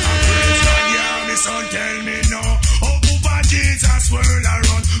water back and praise God. Yeah me son tell me now. Oh Papa Jesus world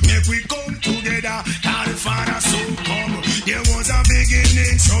around. Make we come together. God the Father so come. There was a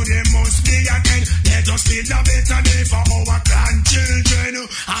beginning so there must be an end. Let us build a better day for our grandchildren.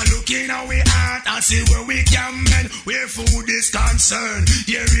 And look in our heart and see where we can mend. Where food is concerned.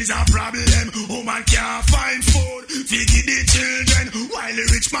 There is a problem. Woman can't find food. Feed the children. While the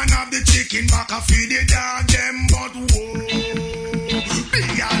rich man have the chicken back and feed the dog them. But whoa,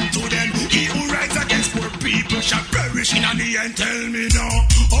 big unto them. He who rides against poor people shall perish in the end. Tell me now.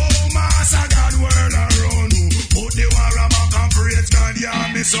 Oh master God world around you. Put the war back and praise God.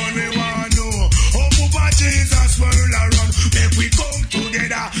 Yeah me son we want to. Oh Papa Jesus world around. Make we come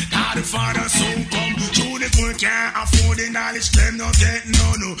together. God the Father soon come. True the poor can't afford the knowledge. Them not get no.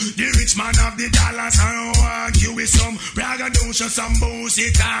 The rich man have the dollars and argue with some braggadocious and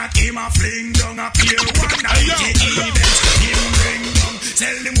bossy talk. Him a fling down a peer one night events. Him bring down.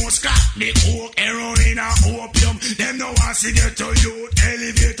 Sell the most crack, the coke, heroin in a opium. Them no want to get to youth.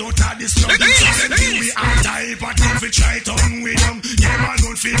 Elevate out of the slum. So them think we are type of thing we try to with them. Them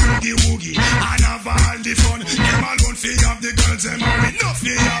alone feel woogie and have all the fun. Them alone feel have the girls. Them are enough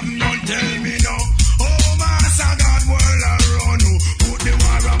they have none. Tell me now. Oh master God world around you. Put the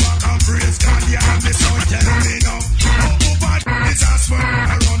war back and praise God. Yeah me son tell me now. Oh Papa Jesus world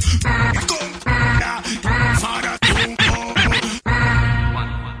around. Come yeah, Father to come. 1,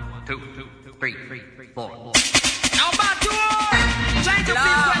 2, 3, 4. Now back to war. Change the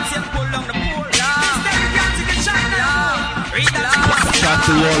frequency and pull down the pole. Instead we can't take a shot now. Read that. Shot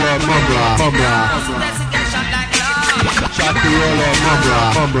the wall up, mubra. Shot the wall up,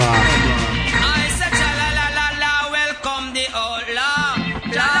 mubra. I said la la la la, welcome the old law.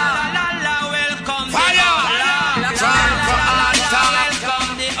 La la la la, welcome the old law.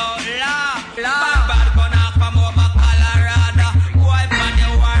 Welcome the old law. Bad gonna come over Colorado. Wipe on the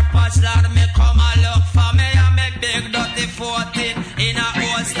war patch, lad, me come and look for me and me big dirty 14 in a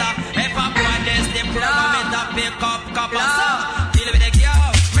holster. If a boy this the program, it a pick up copper. Feel with the girl,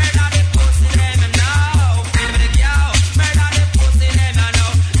 murder the pussy name now. Feel with the girl, murder the pussy name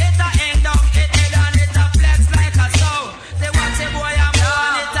now. It a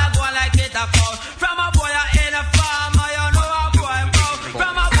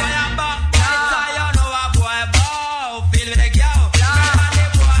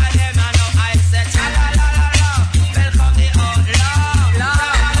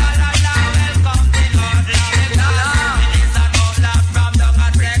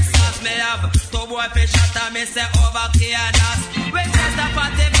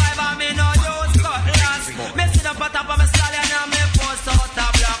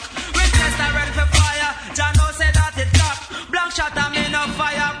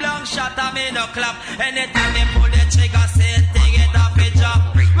me no clap. Anytime me pull the trigger, say thing it off it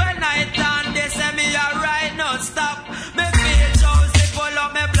drop. When I turn, they say me alright, no stop. Me feel Josie pull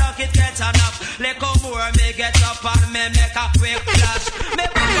up, me block it, catch enough. Little more, me get up and me make a quick flash. Me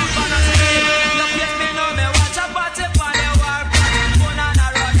back up on a screen, you place me know me watch a party for the war. Put on a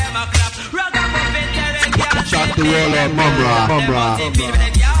road, them a clap. Rock up up in the reggae. Shut the wall up, Mumbra.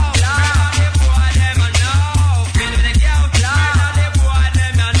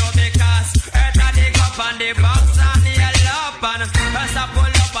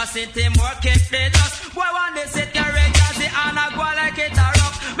 City more kick the dust. Boy, when they sit there, they and I go like it a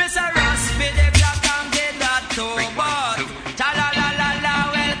rough. Mr. Ross, be the black and get that too. But, cha la la la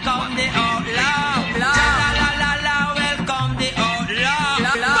la, welcome the outlaw. Cha la la la la, welcome the outlaw.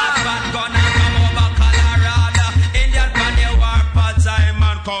 Bad gonna come over Colorado. Indian pan the war for time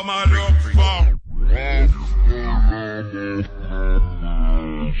and come and look for.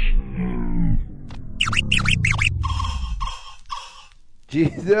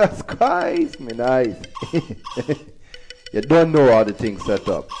 Jesus Christ, me nice. You don't know how the things set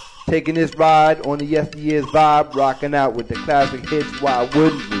up. Taking this ride on the yesteryear's vibe, rocking out with the classic hits, why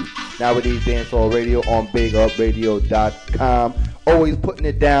wouldn't we? Nowadayz Dancehall Radio on BigUpRadio.com. Always putting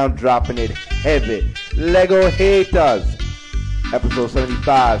it down, dropping it heavy. Lego Haters, episode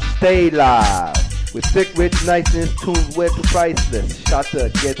 75, stay live. With thick, rich niceness, tunes way too priceless. Shatter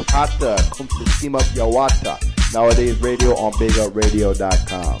gets hotter, comes to steam up your water. Nowadayz Radio on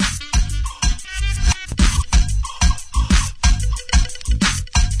BigUpRadio.com.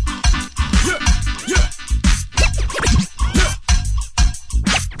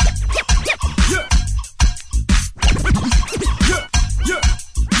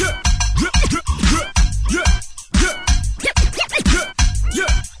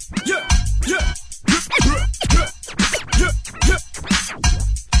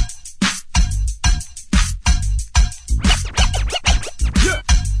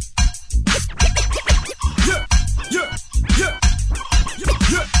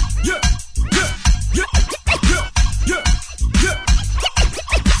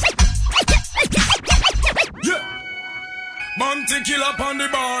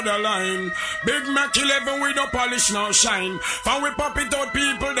 Big Mac 11 with no polish, no shine. When we pop it out,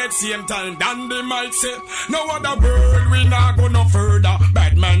 people that same time. Then they might say, no other word, we not go no further.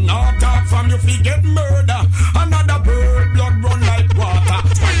 Bad man not talk from you, fi get murder. Another bird, blood run like water.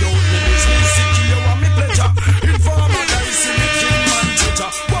 Why you me business, sick, you want me pleasure. Informer, guys, see me king man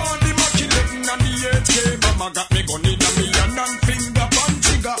treasure. Want the Mac 11 and the 8K. Mama got me gun in a million and finger pan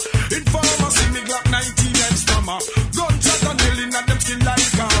trigger. Informer, see me Glock 19 and stammer. Gunshot and killing at them skin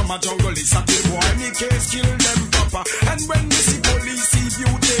like karma. Jungle is a kill boy, me case kill them proper. And when we see police, if you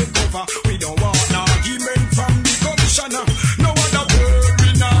take over, we don't want an argument from the commissioner. No other word,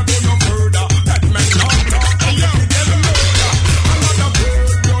 we not go no further. That man not talk, and you get murder. Another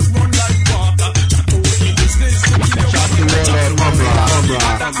word, blood run like water. That told me business to kill your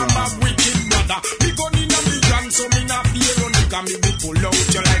brother. I'm a wicked brother. Me gun in a million, so me not fear on nigga. Me will pull out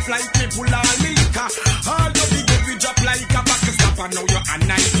your life like me pull all me liquor. All your big head we drop like a back stop. And now you're an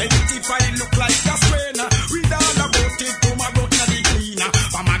identify look like a strainer. Read all about it, tomorrow to the cleaner.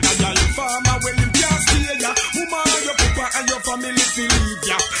 Farmer got your farmer, well him can't steal ya. Mama, your papa and your family feel leave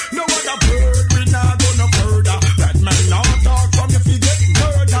ya. No other bird, we not go no further. That man now talk from you fi get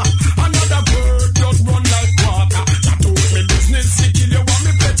murder. Another bird just run like water. That told me business, he kill you want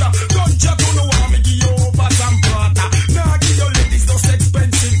me pleasure. Gunshot don't know how me give you over some butter. Now give your ladies those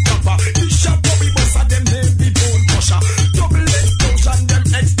expensive copper. This shop what we bust at them name the bone crusher. Double explosion, them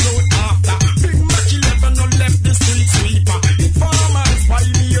explode after. Big Mac 11 no left the street sweeper. Informers by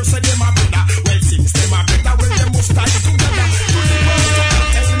me, you say them a better. Well, since them a better, well, them must tie together. To the world,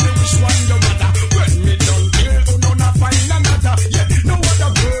 tell me which one you better. When me done kill, who none a find another. Yeah, no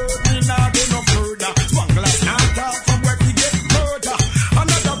other word, me nah go no further. One glass not talk from where we get murder.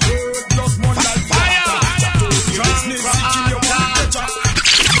 Another word, just one like fire. That told you business, he kill you one pleasure.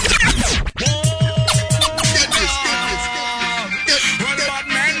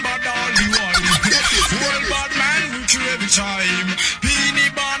 Time. Beanie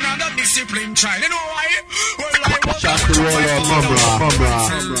born under discipline child. You know why? Well, I was Shut the wall up, Mumbra.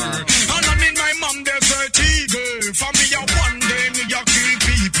 And I mean my mom desert eagle. For me a one day me a kill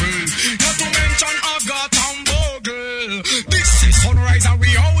people. Not to mention Agatha and Bogle. This is sunrise and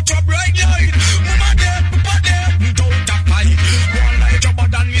we out a bright light. Mama dead, papa dead, don't a fight. One light your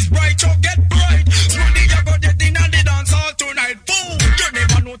button is bright, so get bright. Smarty you go dead in and the dance all tonight. Boom, you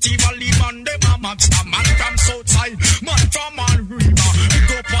never know Tiva leave on them a mobster. Man from Southside, man from all river. Big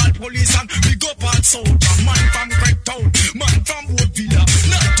up all police and big up all soldier. Man from Great Town, man from Woodville.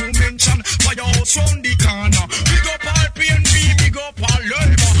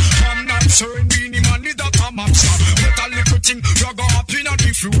 up in the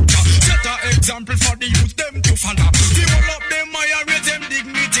future. Set an example for the youth them to follow. We all up them higher, raise them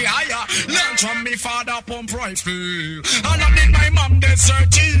dignity higher. Learn from me father pump rifle, and I did my mom desert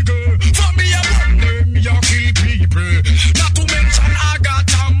eagle. For me a one day me a kill people. Not to mention I got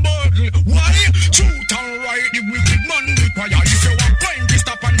a murder. Why? Truth and right the wicked man require. If you want crime, we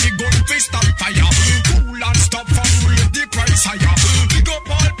stop and the gun we stop fire. Cool and stop from raise the price higher. Big up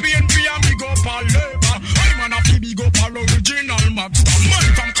all PNP and big up all labor. I'm an happy big up all original mobster. Man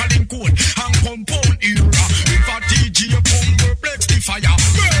from calling code and compound era. If a DJ come perplex the fire.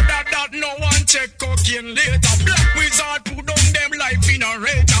 Murder that no one check cocaine later. Black wizard put down them life in a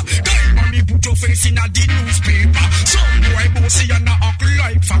radar. Diamond me put your face in a the newspaper. Some boy bossy and a act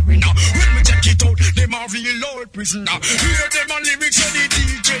like foreigner. When me check it out, them a real old prisoner. Hear them a lyrics of the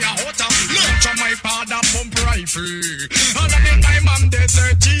DJ a hotter. Launch on my father pump rifle. And then my mom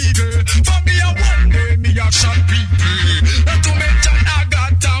desert eagle. For me a one day me a shot people. Not to mention I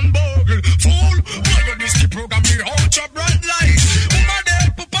got tambogle. Fool, why you this the program me out your bright light? Mama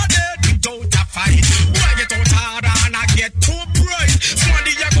dead, papa dead, without a fight. Why get out harder and I get too bright?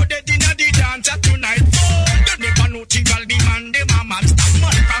 Somebody you go dead in a the dance tonight. Oh, don't never know Tigal the man, the mama stop.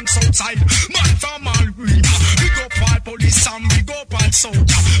 Man from Southside, man from Albuena. Big up all police and big up all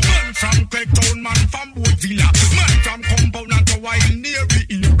soldier. Man from Craigtown, man from Wood Villa. Man from Compound and to Wild near the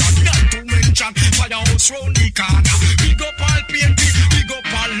era. Not to mention Firehouse round the corner. Big up all PNP, big up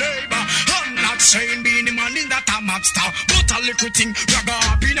all labor. I'm not saying being the man in that a mobster, but a little thing raga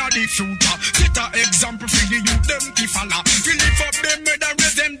up in the future. Set an example for the youth them to follow. We lift up them with and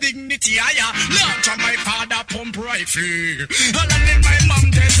raise them dignity higher. Launch on my father pump rifle, and then my mom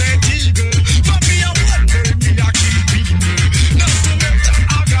desert eagle. For me a one day me a kill people. Not to mention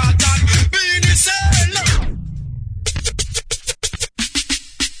I got and being the cell.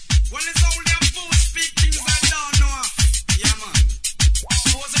 Well, it's all them fools speak things I don't know. Yeah, man.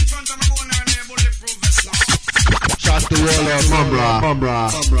 Pose in front of me, going on there, bulletproof vest now. Shot the wall out, Mambra.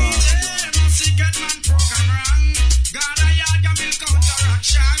 Yeah, no secret man, broke and wrong. God, I had your bill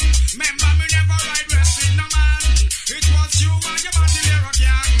counteraction. Remember, me never ride west with no man. It was you and your body lyric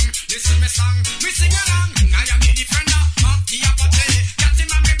gang. Listen me song, me sing along. I am the defender of the apathy. Got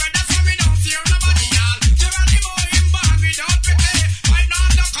him and me brother, so me don't fear nobody, y'all. Geronimo him born without pity. Might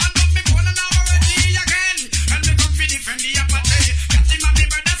not look on, but me born and I'm already again. And me come fi defend the apathy. Got him and me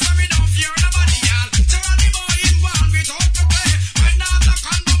brother, so me don't fear nobody, y'all. Geronimo him born without pity. Might not look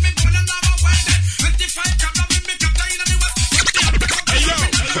on, but me born and I'm already. 25 cabla with me captain in the west. Hey yo.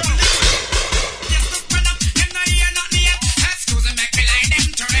 Yes, look when up, them no hear nothing yet. Excuse me, make me lie them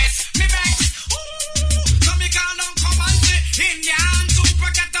to rest. Me vex. So me call down command. Indian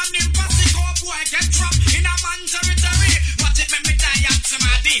super get on him pussy go boy get trapped in a man territory. What it make me die up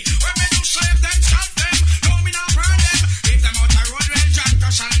somebody? When me do shave them, shot them. No me not burn them. Leave them out a road well John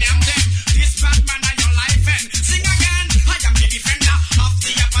crush and them. This bad man are your life and sing again. I am the defender of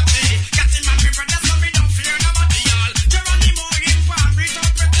the apathy. Got him and me brother so me don't fear nobody y'all. Geronimo in farm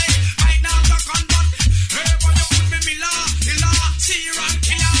without pity. Right now duck on but hey boy you put me Miller. Serial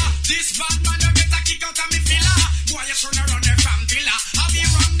killer. This bad man you get a kick out of me villa. Boy you should run there from villa. How we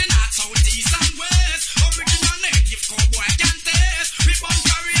run the north, south, east and west. Original native cowboy can taste. We born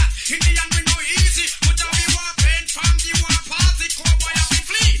career, Indian we no easy. But how we walk paint from the war party. Cowboy have to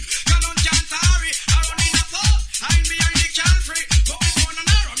flee. Canon can't hurry. I run in a thought. I'm behind the can free. But we born an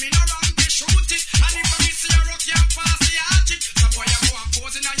arrow, me no run to shoot it. And if we see a rock, you pass the hatchet. So boy you go and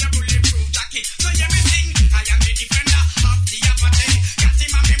pose in a your bulletproof jacket. So everything, I am the defender of the apathy. Got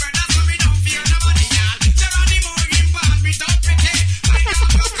him and me brother, so me don't fear nobody, y'all. Geronimo him born without pity. Right now,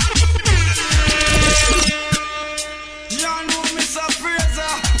 y'all know me so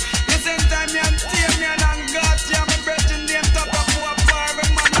Fraser. The same time you tear me and got you. Me brethren them top of poor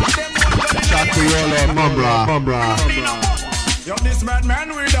farming man of them one gun in Shot the wall out, Mambra. You're this bad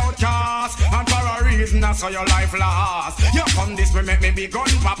man without cause. And for a reason that's how your life lasts. You come this way make me be gun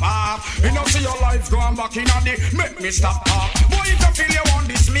papa. You know see your life going back in the make me stop talk. Boy if you feel you want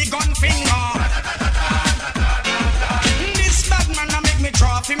this me gun finger. This bad man a make me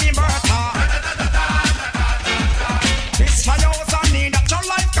drop in me bertha. This firehouse I need that your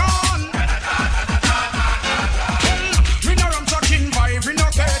life gone. Well, we no rum talking vibe, we no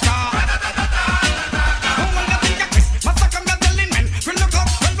cater.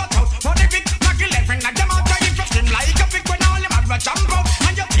 Jump out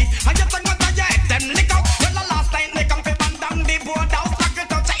and your teeth and your tongue what you hit them lick out. Well the last time they come to band down the board house like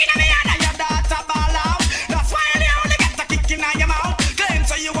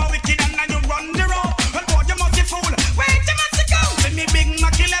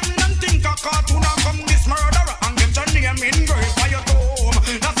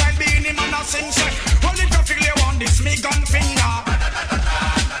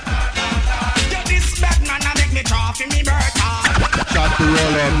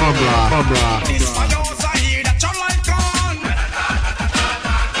up, Mambra. This fire's a here that you like on.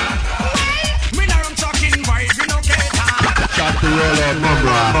 Me now I'm talking vibe, you know get on. Shot the roll up,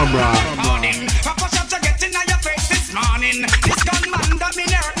 Mambra. Morning, Papa shot to get in your face this morning. This gunman that me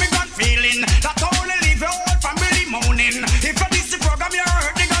hurt me gun feeling. That only leave your whole family moaning. If you this the program you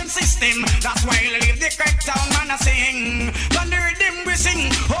hurt the gun system. That's why you leave the crack town man a sing. When the rhythm we sing,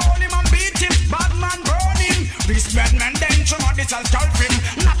 holy man beat him, bad man burn him. This bad man then somebody shall sculpt him.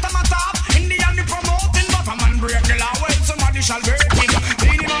 Not a matter of Indian the promoting, but a man break the law well somebody shall break him.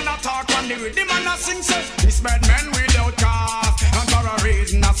 Leading man a talk when the rhythm man a sing says this bad man without cause. And for a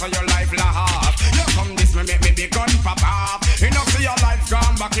reason that's how your life laugh. You come this way make me be gun pop off. Enough for your life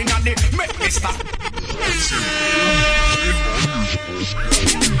gone back in the make me stop.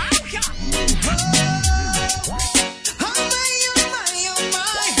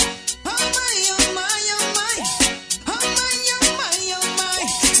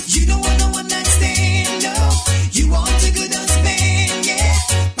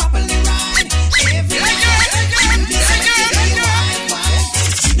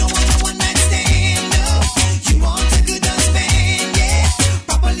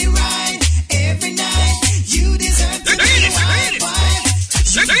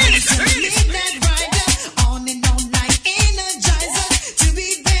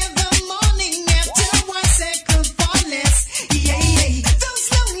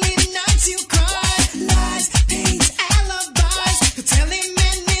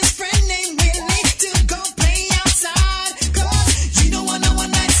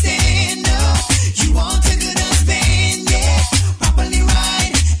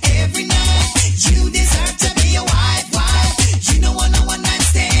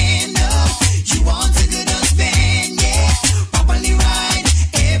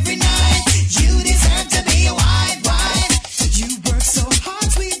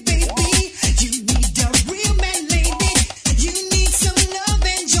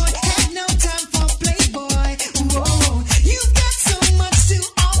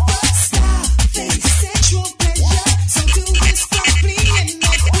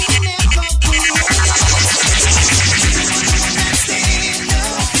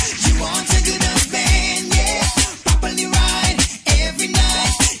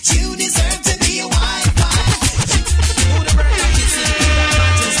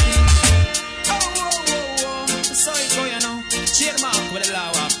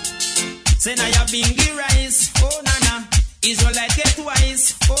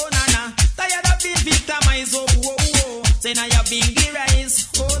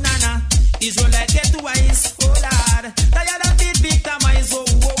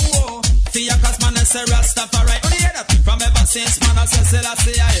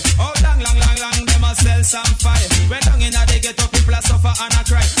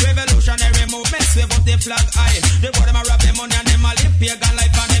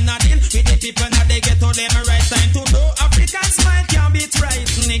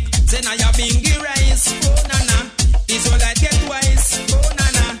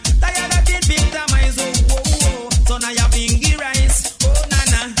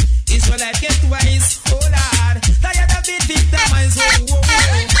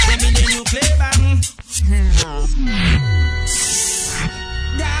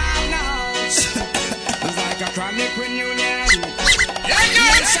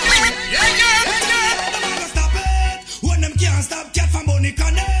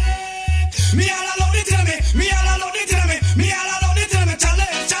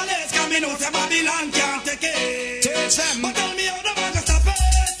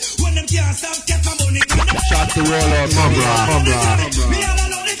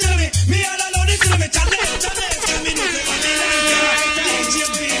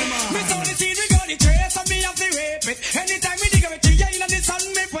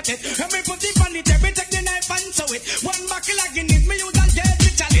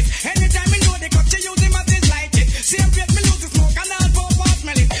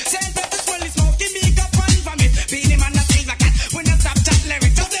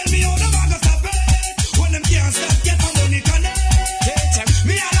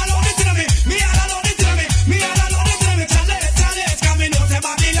 Me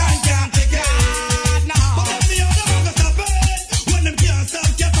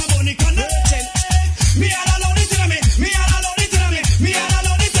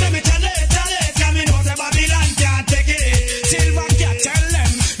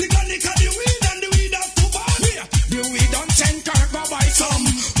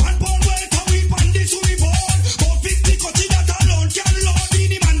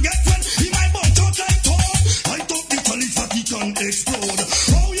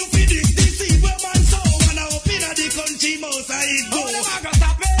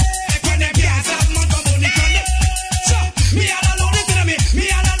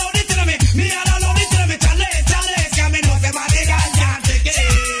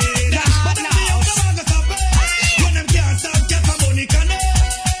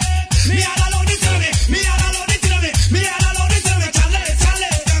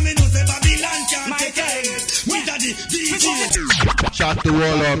the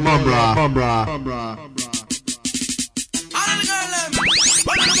wall up, Mambra. All the girl them,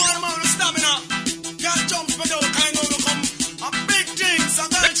 one of the more stamina. Can't jump for those kind of come. A big thing, so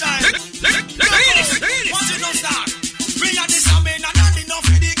girl child. Once you don't start, we are the stamina, not enough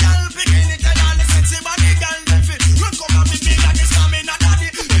for the girl. Picking it and all the sexy body girl. Them fit, run come and be are the stamina, daddy.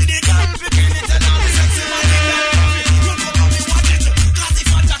 For the girl, picking it and all the sexy body girl. Run come and be watch it. Cause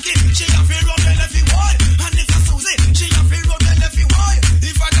if a Jackie, she a feel run well if you want. And if a Susie, she a feel run well if you want.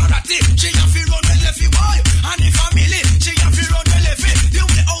 If a Dorothy, she a feel run well if you want. And if a Millie, she a feel run well if you. The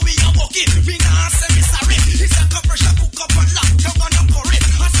way how we a walk it, me nah say me sorry. It's a couple shot cook up and lock down and a curry.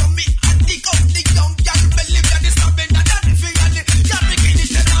 And so me and dig up the young girl believe that this not been that the figure the girl bikini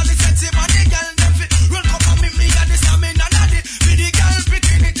tell all the sexy body girl them fit. Run come on me and this not been that the for the girl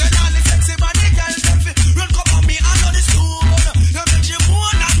bikini tell all the sexy body girl them fit. Run come on me I know the soon. You make you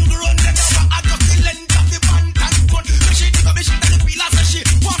moan and run them over at the length of the band and gun. Me she dig up me she tell the pillar so she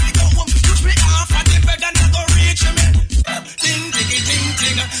want me go home. Push me off at the bed and I go reach me. Ting ting ting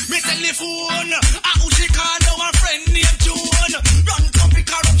ting. Me telephone. Who she call now a friend named June. Run come pick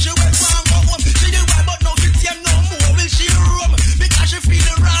her up she went and go home. She the wife but now she tame no more will she roam. Because she feel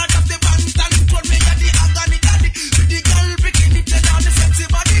the rod of the band and told me that the agony daddy. With the girl bikini tell all the sexy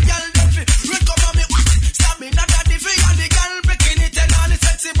body girl them fit. Run come on me what? Stab me not daddy fi. And the girl bikini tell all the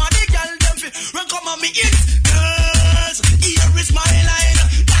sexy body girl them fit. Run come on me it. Girls, here is my line.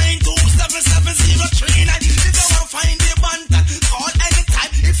 9277039. If you want find the band call anytime.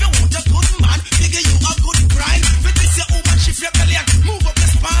 If you want a good man, figure you a good grind. But this your woman shift your belly and move up the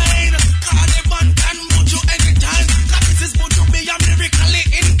spine. Call the band can move you anytime. Cause this is going to be a lyrically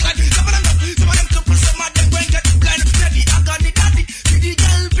inclined. Some of them couple, some of them going get blind. Daddy, I got it, daddy. See the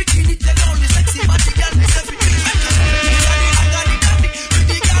girl bikini tell all the sexy body girl is a bikini. Daddy, I got it, daddy. See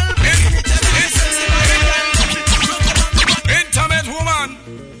the girl bikini tell all the sexy body girl. Intimate woman,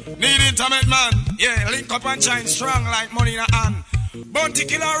 need intimate man. Yeah, link up and shine strong like money in a hand. Bounty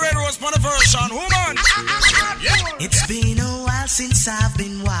killer red rose for the version, woman. It's been a while since I've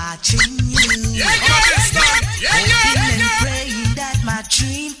been watching you. Hoping and praying that my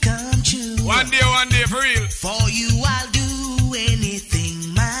dream come true. One day, for real. For you I'll do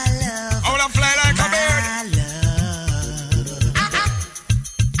anything, my love. I wanna fly like a bird. My love.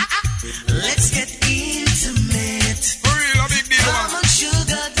 Let's get intimate. For real, a big deal, Come man. on,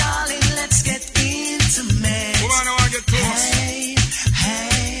 sugar darling, let's get intimate. Woman, I wanna get close.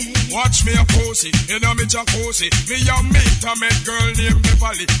 Hey. Watch me a pussy, you know me jacuzzi. Me a meet a med girl named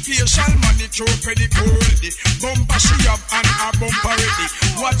Beverly. Facial manicure, pedicure ready. Bumper she up and a bumper ready.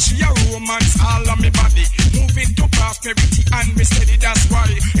 Watch your romance all on me body. Moving to prosperity and me steady, that's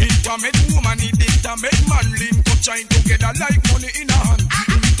why. Intimate woman need intimate man. Link up join together like money in a hand.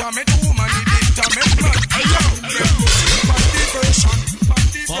 Intimate woman need intimate man.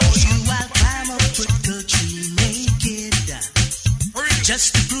 For you I'll climb up with the tree naked.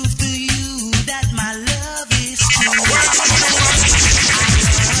 Just to prove to you that my love is true. My love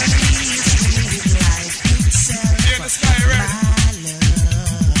is life itself. My love.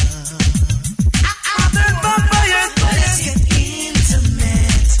 Let's get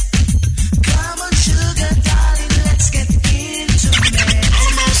intimate. Come on, sugar darling, let's get intimate.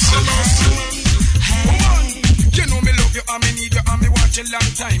 Hey. You know me love you and me need you and me want you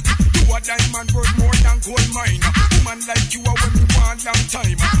long time. You a diamond worth more than gold mine. Woman like you are when me want long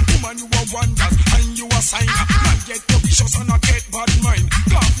time. Woman you are wonders and you a sign. Man get vicious and I get bad mind.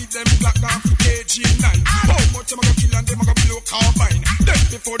 Coffee them black down for KG9. How much am I gonna kill and them I gonna blow carbine. Then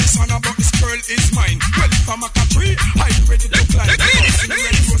before the sun about this girl is mine. Well if I'm a tree, I'm ready to climb.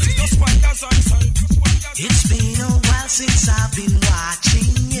 It's been a while since I've been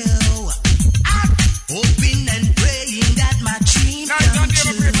watching you. Hoping and praying that my dream come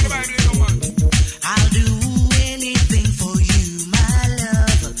true. I'll do anything for you, my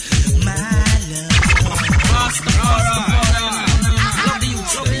love, my love.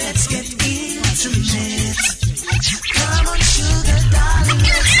 Let's get intimate. Come on, sugar darling,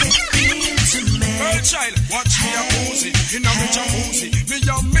 let's get intimate. Girl child, watch me a pussy, in a rich a pussy. Me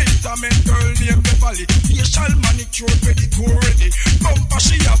a meet a men girl named Beverly. Facial manicure, pedicure ready. Bumper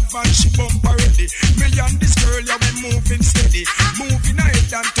she have and she bumper ready. Me and this girl, yeah, we moving steady. Moving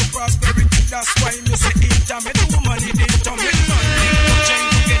ahead and to prosperity. That's why me say intimate woman need intimate man. Link up join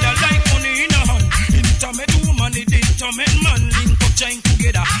together like money in a hand. Intimate woman need intimate man. Link up join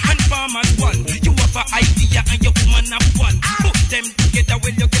together and form as one. You have an idea and your woman have one. Put them together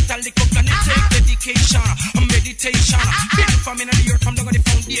when you get a little and it take dedication and meditation. Build from in the earth from the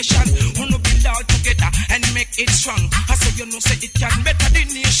foundation. Wanna build all together and make it strong. I say you know say it can better the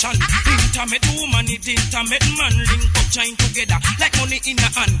nation. Intimate woman, it intimate man. Link up, join together like money in a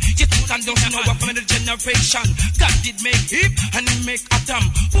hand. Get out and down now from the generation. God did make hip and he make atom.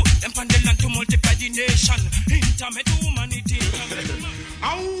 Put them on the land to multiply the nation. Intimate woman, it intimate man.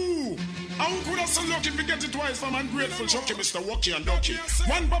 Ow! How could I so lucky to get it twice from ungrateful Chucky, Mr. Wucky and Ducky?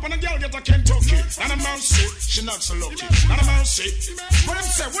 One pop and a girl get a Kentucky. And a mouse say, she not so lucky. And a mouse say, what them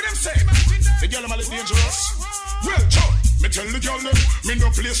say, what them say? The girl am a little dangerous. Well, Chuck, me tell the girl them, me no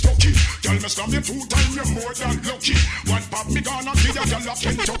play stocky. Girl, me slam you 2 times, you're more than lucky. One pop me gonna give you girl a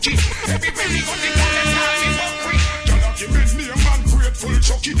Kentucky. Everybody got the girl them call me Buckery. Girl a give me name and grateful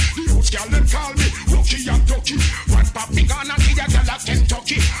Chucky. The house girl them call me Wucky and Ducky. One pop me gonna give you girl a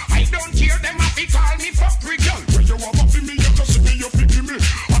Kentucky. I don't care them if they call me Buckery girl. When you want to me, you can see me, you figure me.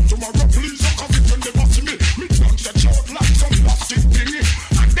 And tomorrow please, you come it when they boss me. Me don't set short like some plastic thingy.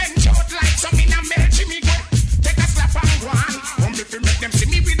 And then short like some in a melty me go. Take a slap and go on. If you make them see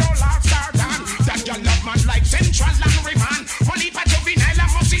me with all our stars on. That girl love man like Central and Rayman. Only for juvenile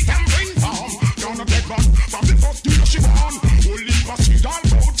and must sit and bring home. Down a dead man from the first day she born. Only for she all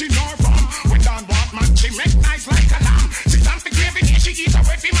out in her farm. When down what man she make nice like a lamb. She stand for gravy she eat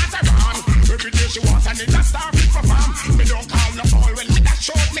away from Mazaran. Every day she wants and it's a star fit for farm. Me don't call no ball when me that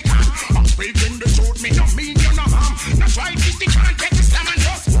short me can. I'm speaking the truth me no mean you no harm. That's why this the can't take the slam and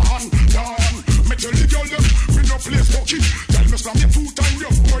just one down. Me tell the girl them me no play stocky. Me slam you 2 times,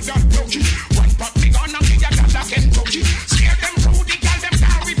 you're more than lucky. One pop me gonna give you that a Kentucky. Scare them through the girl, them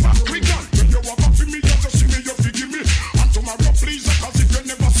carry Buckery gun. When you walk up to me, you just see me, you figure me. And tomorrow, please, cause if you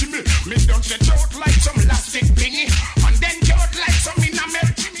never see me, me don't set out like some elastic thingy. And then out like some in a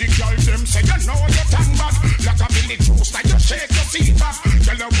melt. The girl, them say, you know your tongue back. Like a village host, like you shake your seat back.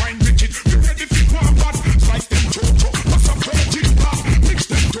 Girl, a wine wicked, be ready for one bad. Slice them choco, what's up, protein pop.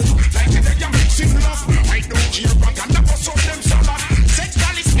 Mix them two, like the day you're mixing love. I don't care what I never saw them.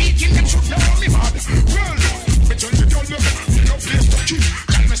 Sexually speaking, them should know me mad. Well, me tell you girl, me no play stocky.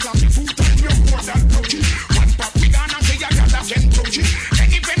 Tell me slap your 2 times, you're more than lucky. One pop me gonna say you got a Kentucky.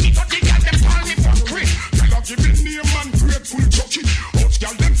 Anyway, me got the girl, them call me Buckery. Girl, I give me name and grateful Chucky. House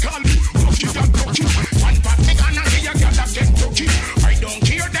girl, them call me Bucky and Ducky. One pop me gonna say you got a Kentucky. I don't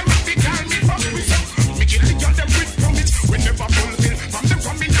care them if they call me Buckery. Me kill the girl, them with promise. We never fulfill from them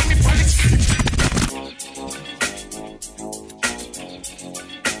coming on me police.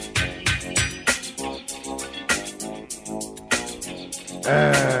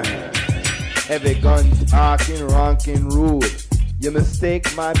 Heavy gun talking, ronking rude. You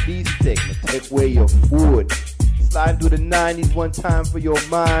mistake my beefsteak, take away your food. Slide through the 90s one time for your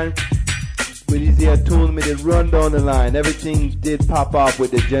mind. With these ear tunes, me did run down the line. Everything did pop off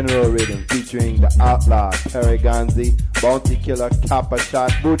with the general rhythm, featuring the Outlaw, Paragonzi, Bounty Killer, Kappa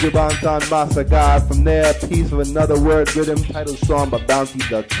Shot, Buju Banton, Massa God. From there, a piece of another word rhythm, title song by Bounty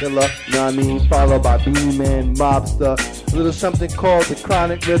the Killer, you know what I mean? Followed by Beanie Man, Mobster, a little something called the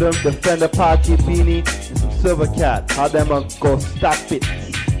Chronic Rhythm, Defender Party Beanie, and some Silver Cat. How them go stop it?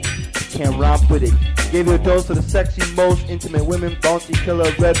 Can't romp with it. Gave you a dose of the sexy, most intimate women, Bounty Killer,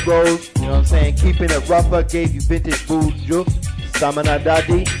 Red Rose, you know what I'm saying? Keeping it rougher, gave you vintage Buju, Samana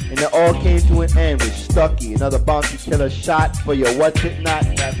Daddy, and it all came to an end with Stucky, another Bounty Killer shot for your what's it not,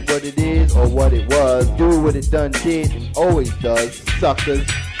 that's what it is or what it was. Do what it done did and always does, suckers.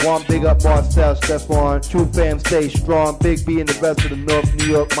 One big up Marcel, Stephon, True Fam stay strong, Big B and the rest of the North New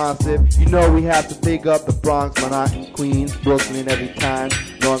York Massive. You know we have to big up the Bronx, Manhattan, Queens, Brooklyn every time,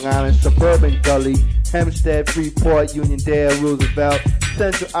 Long Island, Suburban Gully, Hempstead, Freeport, Uniondale, Roosevelt,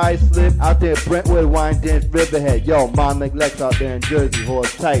 Central Islip, out there Brentwood, Wyandanch, Riverhead. Yo, Mom Neglects out there in Jersey, hold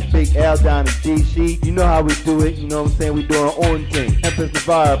tight. Big L down in DC. You know how we do it, you know what I'm saying? We do our own thing. Empress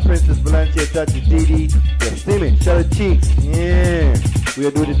Navarre, Princess Valencia, Dutch Didi. Yeah, Seaman, shut her cheeks. Yeah.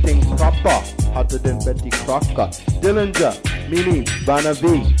 We'll do the thing proper, hotter than Betty Crocker. Dillinger, Mimi, Vanna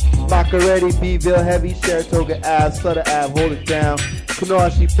V, Macaroni, Beeville, Heavy, Saratoga Ave, Sutter Ave, hold it down.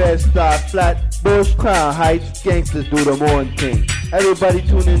 Canarsie, Bed-Stuy, Flat, Bush, Crown Heights, gangsters do the morning thing. Everybody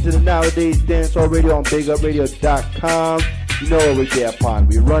tune into the Nowadayz Dancehall Radio on BigUpRadio.com. You know what we're there upon.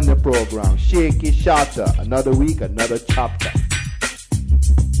 We run the program. Shake it, shatter. Another week, another chapter.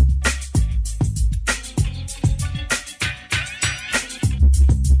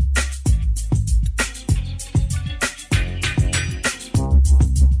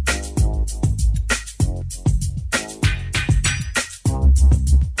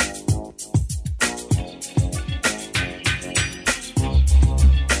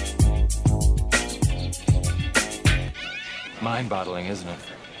 Mind-boggling, isn't it?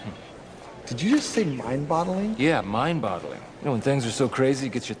 Did you just say mind-boggling? Yeah, mind-boggling. You know, when things are so crazy,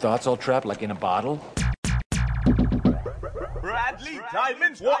 it gets your thoughts all trapped like in a bottle. Bradley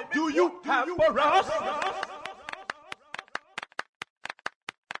Diamonds, what do you have for us?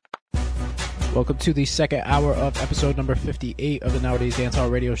 Welcome to the second hour of episode number 58 of the Nowadayz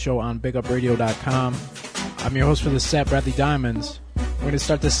Dancehall radio show on BigUpRadio.com. I'm your host for the set, Bradley Diamonds. We're going to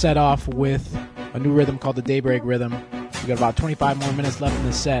start the set off with a new rhythm called the Daybreak Rhythm. We got about 25 more minutes left in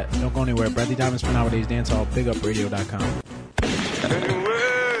the set. Don't go anywhere. Bradley Diamonds for Nowadayz Dancehall, BigUpRadio.com.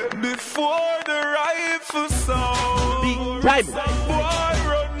 Before the rifle sound, Big Diamond. Boy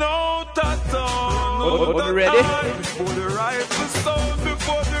run out of town. Are ready? Before the rifle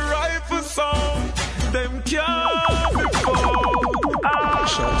sound, them can't be found.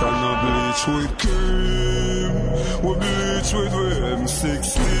 Shot on a bleach with cream, we bleach with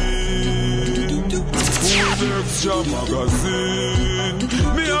M16, with extra magazine.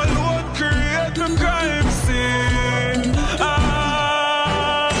 Me alone create the crime scene.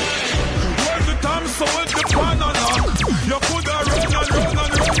 When the time sold the banana, you coulda run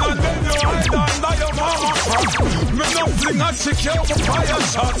and then you hide under your mama crop. Me no fling a chicken with fire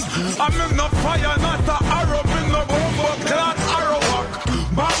shots. I me no fire, not a arrow. Me no bombo clad arrow walk.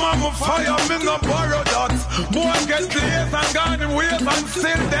 Bama me fire, me no borrow that. Boy get the ace and gone in ways and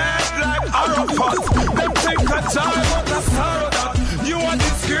still dead like Arafat. Them think a child but a sorrow that. You are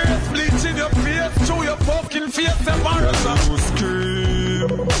disgrace, bleaching your face through your fucking face embarrassment. You scream,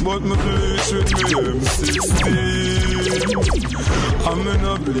 but me bleach with me M16. I'm in a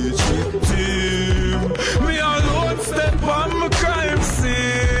bleach with team. Me alone step on my crime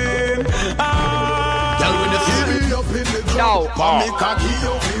scene. Girl, when you see me up in the club, for me cocky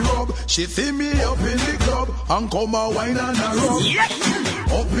up the rub. She see me up in the club and come a wine and a rub.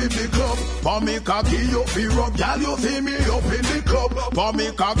 Up in the club, for me cocky up the rub. Girl, you see me up in the club, for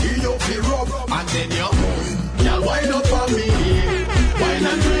me cocky up the rub. And then you, girl, wine up for me. Wine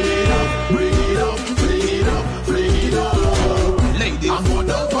and bring it up, bring it up, fling it up, fling it up. Ladies, I'm going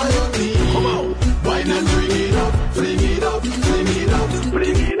up on your knee. Come on, wine and bring it up, fling it up, fling it up,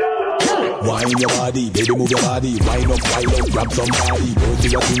 fling it up. Wine your body, baby move your body. Wine up, grab somebody. Go to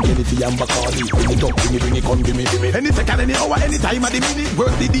your thing, Kennedy and Bacardi. Bring it up, bring it, come, give me. Any second, any hour, any time of the minute.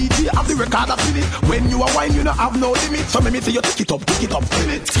 Work the DJ, have the recorder spin it. When you are wine, you don't have no limit. So let me say you take it up, spin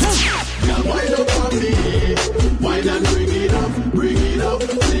it. Girl, wine up on me. Wine and bring it up, bring it up,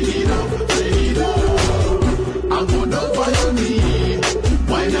 bring it up, bring it up. I'm going up on your knee.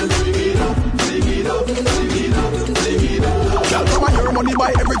 Wine and bring it up, bring it up, bring it up, bring it up. Girl, come on, your money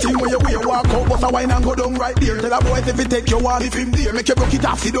buy everything when you wear. Walk out, bust a wine and go down right there. Tell a boy if he take your wall, if him there. Make you broke it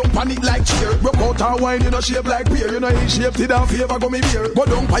off, sit down, panic like cheer. Broke out and wine, you know shape like beer. You know ain't shape, sit down, favor, go me beer. Go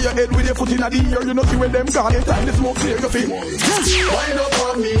down by your head with your foot in the ear. You know see when them gone, in time the smoke clear, you feel. Wine up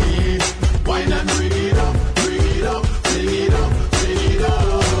on me, wine and bring it up, bring it up, bring it up, bring it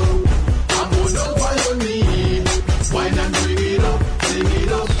up. I'm going up by your knee, wine and bring it up, bring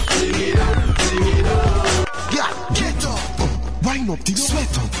it up, bring it up, bring it up. Yeah, get up, wine up till you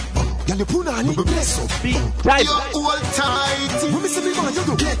sweat up. Girl, you put on it, bless up. You're all tight. When me say me man, you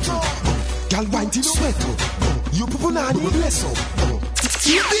do get up. Girl, wine till you sweat up. You put on it, bless up.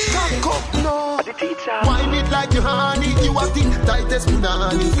 Cock up, no. Wine it like you honey. You are the tightest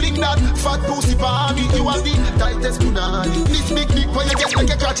punani. Fling that fat pussy party. You are the tightest punani. This big when you get like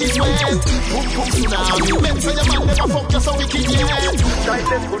a catch is wet. Boom boom tsunami. Men say your man never fuck you so wicked yet.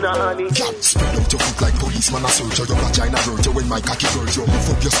 Tightest punani. Girl, spread out your foot like policeman. I search your vagina hurt you when my cocky hurt you. Move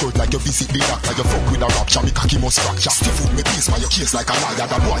up your skirt like you visit the doctor. You fuck with a rapture. Me cocky must fracture. Stiff foot me piece by your case like a liar.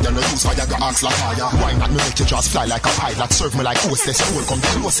 That boy you no use by your axe like fire. Why not me make you just fly like a pilot? Serve me like hostess. You will come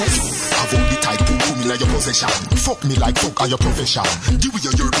closest. I've only tight boom boom in your possession. Fuck me like fuck on your profession. The way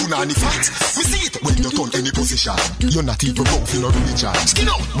you're punani fat. We see it when you turn any position. You're not even broke in a religion. Skin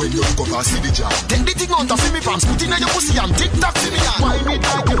out when you look up and see the job. Take the thing out of me pants. Put in your pussy and tick tock to me. Wine it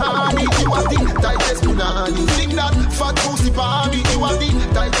like you honey. You are the tightest punani. Fling that fat pussy party. You are the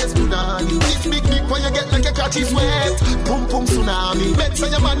tightest punani. This big when you get like a catch is wet. Boom boom tsunami. Bet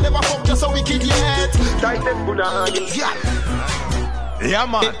say your man never fuck you so wicked yet. Tightest punani. Yeah. Yeah,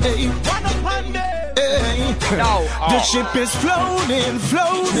 man. Hey, hey. No, the ship is floating.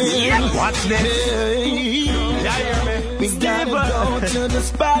 What's next? Hey. We gotta go to the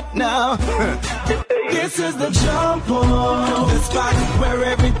spot now. This is the jump on the spot where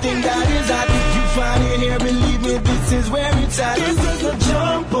everything that is at. You find it here, believe me, this is where it's at. This is the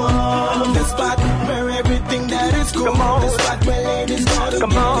jump on the spot where everything everything that is cool. Come on. The spot where ladies go to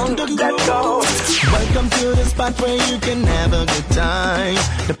come on, let's go. Welcome to the spot where you can have a good time.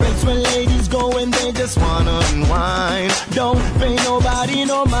 The place where ladies go when they just wanna unwind. Don't pay nobody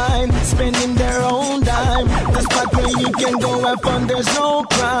no mind, spending their own dime. The spot where you can go have fun, there's no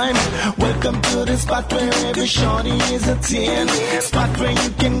crime. Welcome to the spot where every shorty is a 10. Spot where you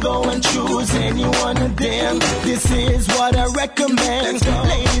can go and choose anyone of them. This is what I recommend.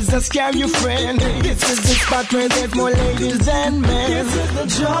 Ladies, that scare your friend. This is the spot where there's more ladies than men. This is the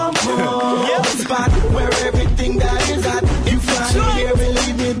jump on. The spot where everything that is hot. You find here,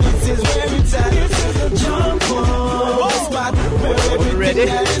 believe me, this is where it's at. This is the jump on. The spot where everything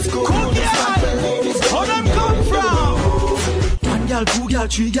that is cool. The spot where ladies how them come from? One girl, two girl,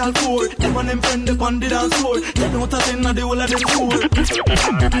 three girl, four. Them and them friend up on the dance floor. 10 out of 10 and the whole of them four.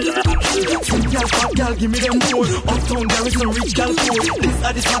 Sweet girl, fat girl, give me them four. Uptown there is some rich girl four. This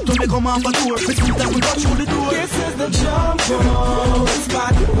are the spot when they come off a tour. We sweet that we got through the door. This is the jump on. The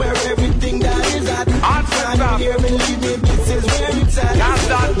spot where everything that is at. Can you hear me? Believe me, this is where it's at.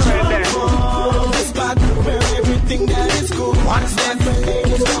 Jump on. The spot where everything that is cool. What's that for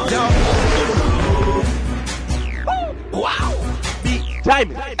ladies? Wow.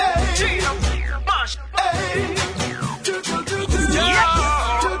 Timing. Hey.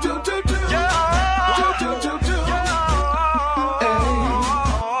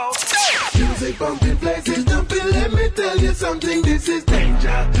 Music pumping, places jumping. Let me tell you something. This is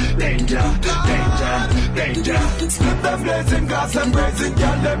danger, danger, danger, danger. Split them blazing, gas and blazing.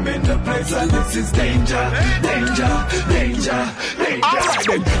 Girl, them in the place, and this is danger, danger, danger, danger. Alright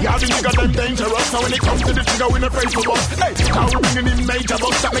then, y'all the nigga them dangerous. So when it comes to the trigger, we no afraid for us. Hey, now we bringing in major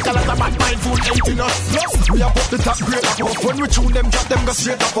bucks that make a lot of bad mind food hating us. Plus, we have put the top grade up us. When we tune them, drop them go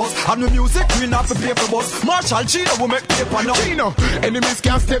straight up us. And the music, we not to pay for us. Marshall, Chino, we make paper now. Chino, enemies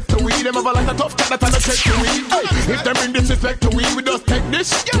can't step to we. Them have a lot of tough cat and a check to we. Hey, if them bring disrespect to we just take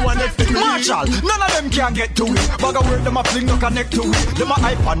this to an FTV. Marshall, none of them can get to we. Bag of word, them a fling no connect to we. Them a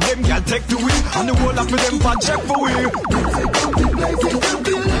hype and them can take to we. And the whole of them can check for we. Let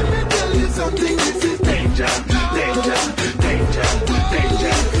me tell you something, this is danger, danger, danger,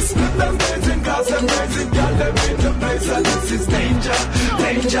 danger. Split them blazing, gas and blazing, girl, them in the place, and this is danger,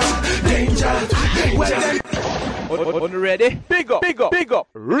 danger, danger, danger. On ready? Big up,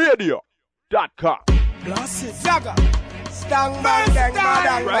 radio.com. Blast it, Zaga. Stang, bang, bang,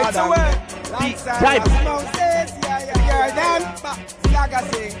 bang, right away. Time.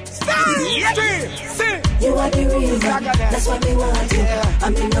 You are the real man, that's what we want you.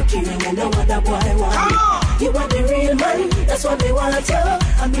 I'm in no queue and no other boy want you. You are the real man, that's what we want you.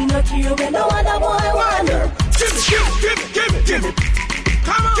 I'm in no queue and no other boy want you. Give me.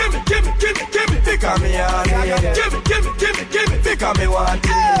 Come on. Give me. Pick on me on it. Give me. Pick on me one.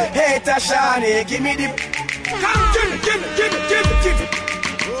 Hey, Tashani, give me the. Come on. Give me. Give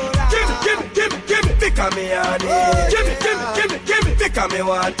me. Pick on me on it. Give me. Pick on me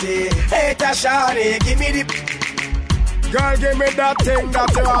one. Hey, Tashani, give me the. Girl, give me that thing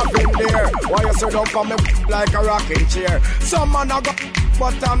that you have in there. Why you sit up on me like a rocking chair? Some man a go,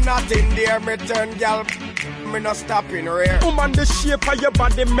 but I'm not in there. Me turn, girl. Me no stop in rear. Woman, the shape of your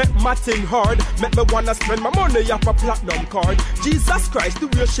body make my thing hard. Make me wanna spend my money off a platinum card. Jesus Christ, the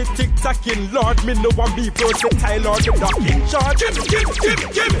way she tick-tacking, Lord. Me no one be versatile or the doc in charge. Give me.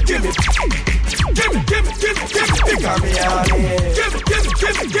 Pick on me on it. Give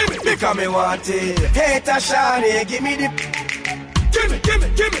me. Pick on me want it. Hey, Tashani, give me the. Give me.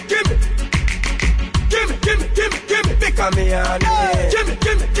 Give me, pick on me on it. Give me,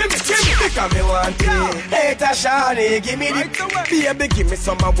 pick on me want it. Hey, Tashani, give me the. Baby, give me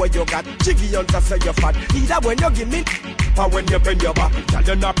some of what you got. Jiggy on to say you're fat. Either when you give me, or when you bend your back. Girl,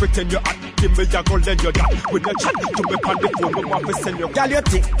 you not pretend you're hot. Give me your gold, then you're that. When you chat to me on the phone, we want to send you. Girl, you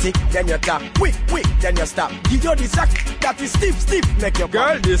tick, then you tap. Quick, then you stop. Give you the sack that is stiff. Make your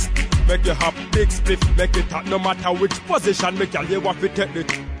girl this, make you have big split. Make it hot no matter which position. Make girl, you want to take it.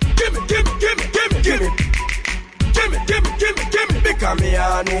 Give me. Pick on me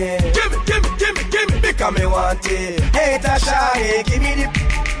on it. Give me. Pick on me want it. Hey, Tashani, give me the.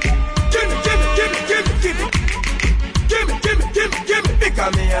 Give me. Pick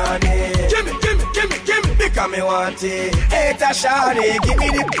on me on it. Give me. Pick on me want it. Hey, Tashani, give me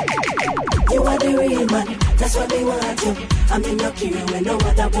the. You are the real man, that's what we want you. I'm in no queue and no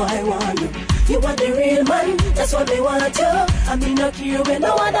other boy want you. You are the real man, that's what we want you. I'm in no queue and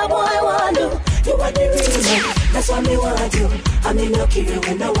no other boy want you. You are the real man, that's what we want you. I'm in no queue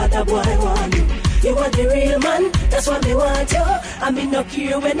and no other boy want you. You are the real man, that's what we want you. I'm in no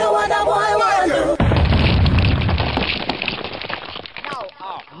queue and no other boy want you.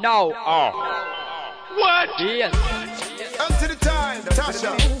 No. What? Yes. Up to the time,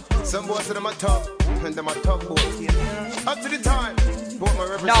 Tasha. Some boys say them a tough, and them a tough boys. Up to the time, boy, my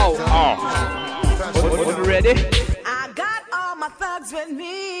representative. No. What ready? I got all my thugs with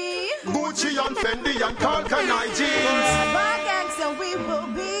me. Gucci and Fendi and Kalkanai jeans. Forever gangster we will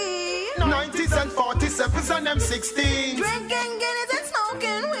be. 90s and 47s and M16s. Drinking Guinness and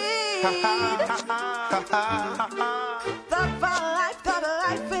smoking weed. Thug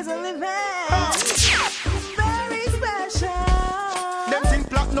life is a living. Very special. Them think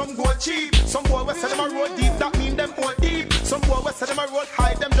platinum gold cheap. Some boy we say them a roll deep, that mean them all deep. Some boy we say them a roll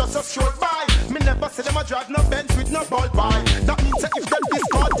high, them just a short by. Me never say them a drive no Benz with no ball by. That means that if them this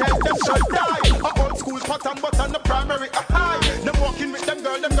cartel, them shall die. A old school pattern, but on the primary a high. Them walking with them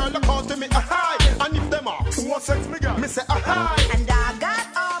girl a call to me a high. And if them ask, what sex me girl? Me say a high. And I got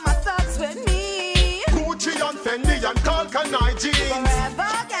all my thugs with me. Gucci and Fendi and Kalkanai jeans.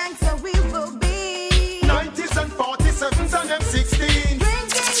 Forever gangster we will be. 90s and 47s and M16s.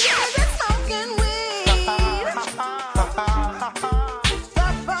 Drinking Guinness and smoking weed.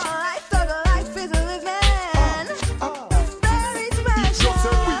 Thug life is a living. Very special. Just a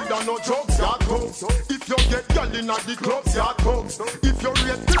weed and no drugs, ya thugs. If you get girl in the clubs, ya thugs. If you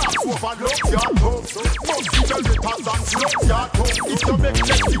rate glass over love, ya thugs. Most cigarettes and slugs, ya thugs. If you make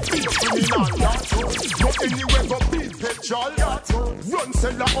sexy bitch criminal, ya thugs. Go anywhere go beat petrol, ya thugs. Run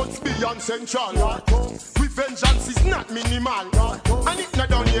seller outs beyond central, ya thugs. Vengeance is not minimal, and it not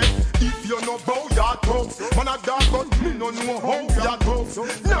done yet. If you no bow, ya thugs. Man a dog, but me no know how, ya thugs.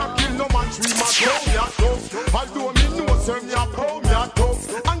 Now kill no man, we my crown, ya thugs. Although me know, sir, me a pound, ya thugs.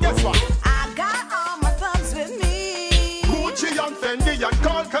 And guess what? I got all my thugs with me. Gucci and Fendi and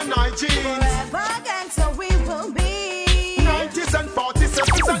Kalkanai jeans. Forever gangster we will be. 90s and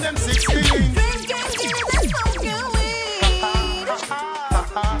 47s and M16s. Drinking Guinness and smoking weed.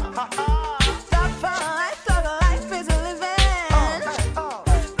 Thug life is a living.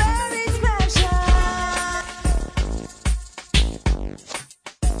 Very special.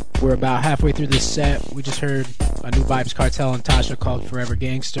 We're about halfway through this set. We just heard a new Vibes Cartel and Tasha called Forever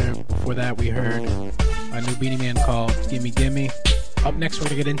Gangster. Before that, we heard a new Beanie Man called Gimme Gimme. Up next, we're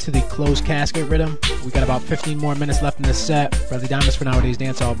going to get into the closed casket rhythm. We got about 15 more minutes left in this set. Bradley Diamonds for Nowadayz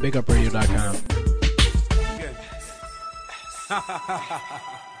Dancehall, BigUpRadio.com.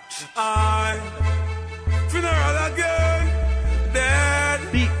 I funeral again, dead.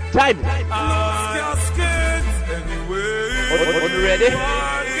 Beat time. Lost casket anyway. What ready?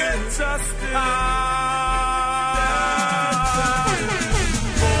 Get justice.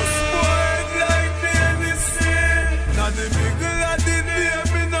 Most boys like the innocent. Now the middle of the day,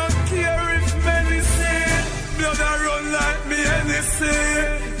 me not care if many say. Blood a run like me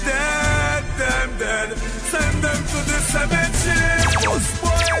innocent. Dead, them dead. Send them to the cemetery. Most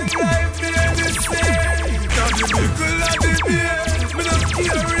boys like the innocent. Now the middle of the day, me not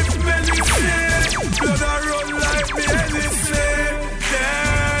care if many say. Blood a run like me innocent.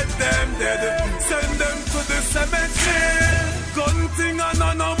 Dead, them dead. Send them to the cemetery. Gun thing and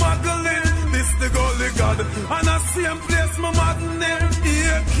no muggling. This the Holy God. And a same place my maddening.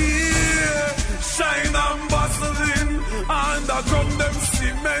 Here, shine and bustling. Underground them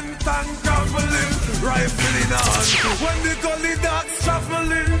cement and graveling. Rifle in hand. When the gully dogs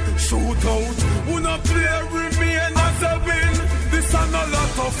traveling. Shoot out. Who no play remain as a win. This and a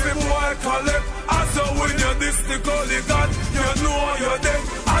lot of him boy collect. As a win you this the Holy God. You know you're dead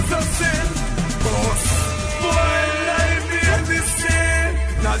as a sin. Boss. Boy life in the sin.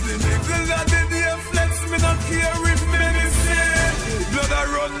 Now the middle of the day flex me not care if many say. Blood a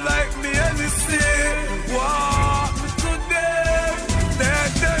run like me and the say. Walk to them.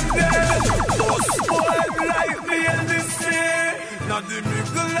 Dead. Boss boy like me and the say. Now the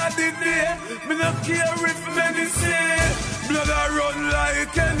middle of the day me not care if many say. Blood a run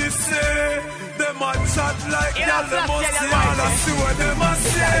like any say. Them a chat like y'all, them must say all I see what them a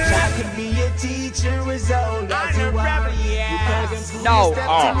say. I could be a teacher as old as you are. No.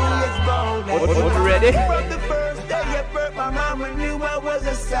 What ready? From the first day you birthed, my mama knew I was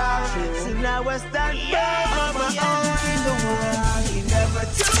a star. So now I stand firm on my own in the world. You never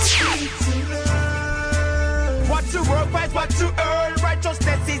too weak to learn. What you work, right, what you earn.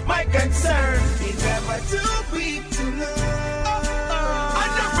 Righteousness is my concern. You never too weak to learn.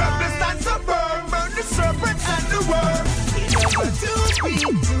 And the rebel stands so firm. Burn the serpent and the worm. You never too weak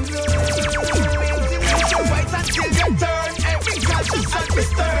to learn. You wait until you turn. Every conscience and be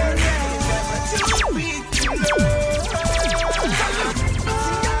stern. You never too weak to learn.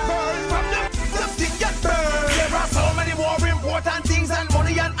 Burn from the thing get burned. There are so many more important things than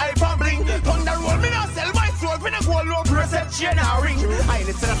money and eye bling. Thunder roll me now sell my soul. When I go low, press it. chain or ring. I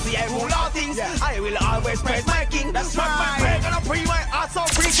listen to see I rule all things. I will always praise my king. That's right. My prayer gonna free my heart so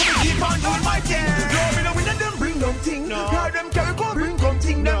free to keep on doing my thing. No, me no win and them bring them thing. No, them carry go bring come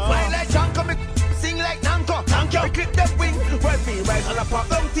thing. Them fly like Janko, me sing like Nanko. Nanko, we clip them wing. Well, me rise on a pop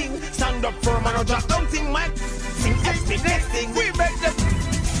them thing. Stand up firm and no drop them thing. My sing next thing. We make them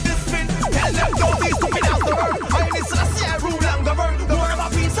spin. Tell them don't be stupid as the world. I listen to see I rule and govern. The word of a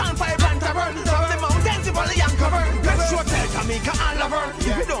peace and fire and tavern. From the mountains to valley and cover. Let's show tell Jamaica and lover. If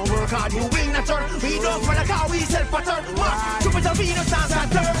you don't work hard, you will not turn. We don't follow car, we sell pattern. March, Jupiter, Venus and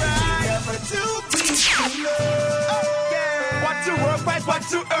Saturn. Never to be love. What to work, fight, what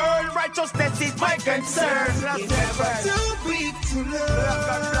to earn. Righteousness is my concern. Never to be too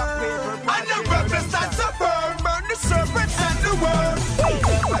love. And the rebels stand so firm. Burn the serpents and the worm.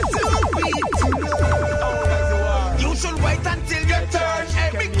 Never to be too love. You should wait until your turn.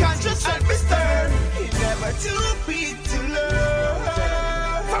 And be conscious and be stern. Never to be too love.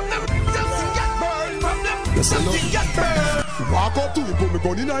 From the something get burned. From the something get burned. Walk up to him, put me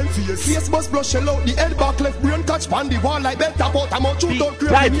gun in him face. Face must blush, shell out the head back, left brain catch pan the wall like bed tap out. I'm out, shoot out,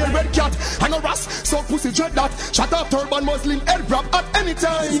 create me a red cat. And a ras, so pussy dread that. Shut up, turban, Muslim, head wrap at any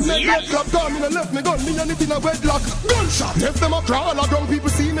time. Make head clap, down, me no left me gun, me no anything a wedlock. Gunshot, left them a crawl, a ground people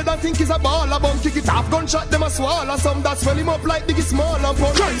see me, that think he's a ball. A bum kick it off, gunshot, them a swallow. Some that swell him up like Biggie Small and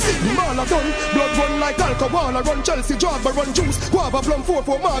pun. Crazy, the mall a done, blood run like alcohol. A run Chelsea, Jogba run juice. Guava plum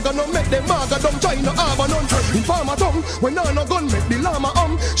 4-4 maga, no make them maga, dumb China, have none. Informer tongue, when no gun make the llama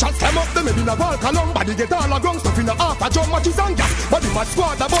shots climb up them in a ball column. Body get all a ground, stuff in a half a drum. Matches and gas, body mad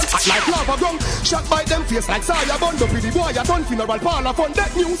squad a bun. Act like lava ground, shot by them face like Saya bun. Don't be the boy a ton, funeral parlor fun.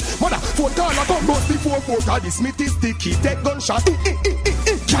 That news, mother, phone call a come. Bust before 4, the Smith is sticky. Take gunshot,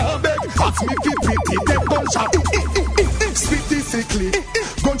 can't beg, ask me fi pretty. Take gunshot, spitty sickly.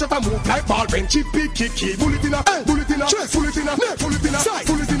 Gunshot a move like ball when chippy kicky. Bullet in a chest, bullet in a neck, bullet in a side,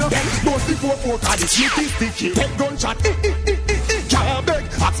 bullet in a head. Bust before 4, the Smith is sticky. Take gunshot, can't beg,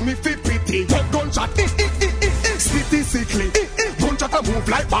 ask me fi pretty. Take gunshot, spitty sickly. Gunshot a move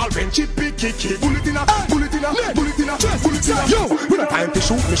like ball when chippy kicky. Bullet in a neck, bullet in a chest, bullet in a. Yo, we no time to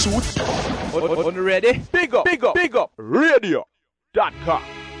shoot, me shoot. On the ready? Big up, radio.com.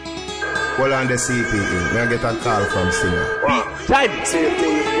 Well, on the CPE, I get a call from Singer. Time. Same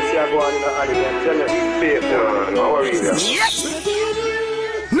thing if you are going in the alley and tell you, no worries. Yes.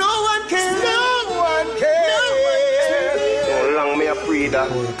 No one cares. How long may I pray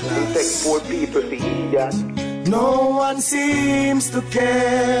that it takes 4 people to eat that? No one seems to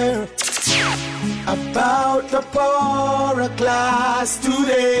care about the poorer class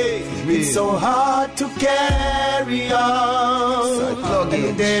today. It's so hard to carry on,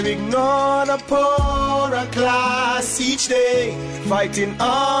 and they ignore the poorer class each day, fighting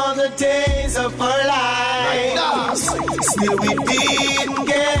all the days of our lives. Still we didn't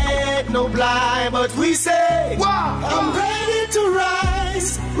get no blind, but we say, I'm ready to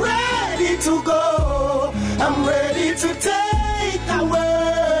rise, ready to go. I'm ready to take the world.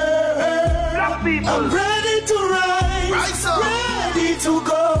 I'm ready to rise, ready to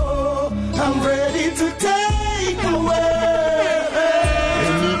go. I'm ready to take the world.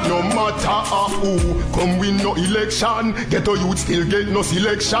 No matter who come win no election, get a youth still get no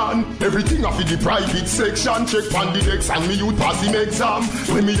selection. Everything off in the private section. Check on the decks and me youth pass him exam.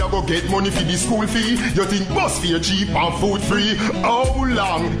 When me a go get money for the school fee, you think bus fare cheap and food free? How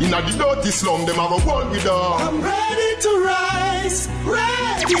long in a the dirty slum them a go work with her? I'm ready to rise,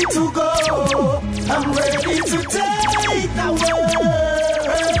 ready to go. I'm ready to take the world.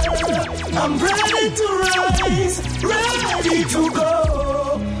 I'm ready to rise, ready to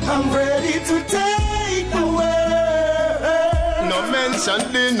go. I'm ready to take the world. No mention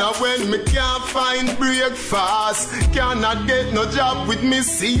dinner when me can't find breakfast. Cannot get no job with me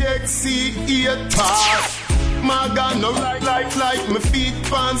CXC 8 pass. My gun no like my feet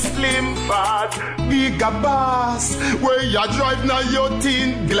pan slim fat. Bigger boss, where you drive now your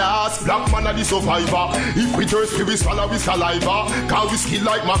tin glass. Black man are the survivor. If we thirsty we swallow with saliva. Cause we skill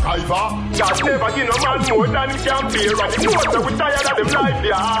like MacGyver. God never give no man more than he can bear. And he knows that we tired of them life,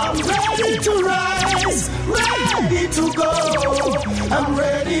 yeah. I'm ready to rise, ready to go. I'm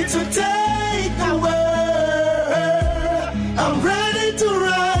ready to take the world. I'm ready to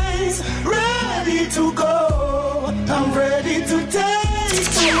rise, ready to go. I'm ready to take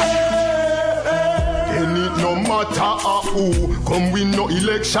the world. No matter who come win no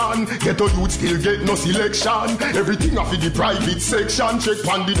election, get a youth still get no selection. Everything off in the private section. Check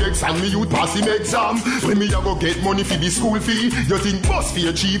on the decks and me youth pass him exam. When me a go get money for the school fee, you think bus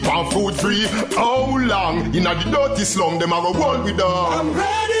fare cheap and food free? How long in a the dirty slum them a go work with her? I'm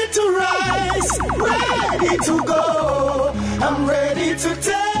ready to rise, ready to go. I'm ready to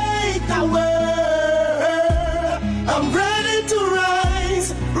take the world. I'm ready to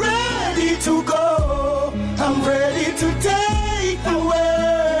rise, ready to go. I'm ready to take the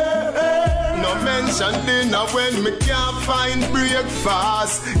world. No mention dinner when me can't find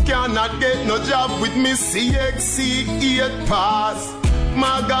breakfast. Cannot get no job with me CXC 8 pass.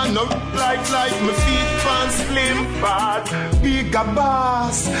 Maga no like my feet pants slim fat. Bigger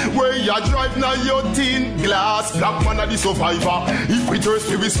boss, where you drive now your tin glass. Black man are the survivor. If we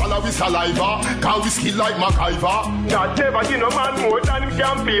thirsty we swallow with saliva. Can we skill like MacGyver? Not never give no man more than him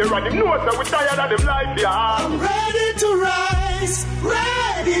can pay. And him knows that we tired of them life, yeah. I'm ready to rise,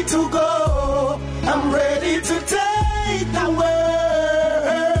 ready to go. I'm ready to take the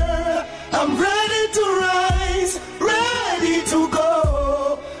world. I'm ready to rise, ready to go.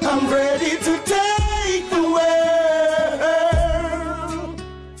 I'm ready to take the world.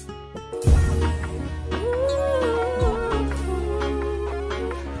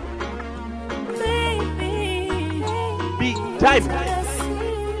 Big time.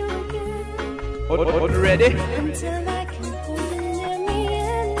 Ready? Until I can hold you near me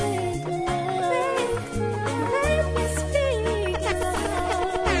and make love. Let me speak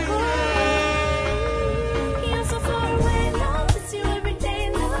love. You're so far away now. Miss you every day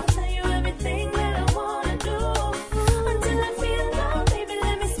now. Tell you everything that I wanna do. Until I feel love, baby,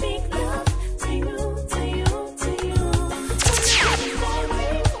 let me speak love to you, to you, to you.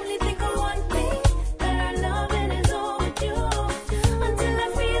 Only think of one thing, that our loving is overdue. Until I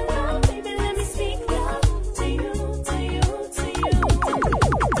feel love, baby, let me speak love to you, to you, to you.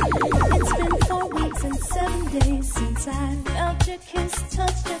 It's been 4 weeks and 7 days since I felt your kiss,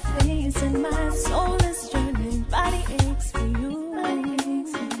 touched your face, and my soul is yearning, body aches for you. I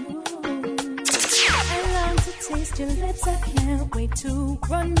long to taste your lips, I can't wait to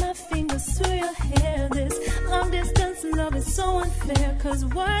run my fingers through your hair. This long distance love is so unfair, 'cause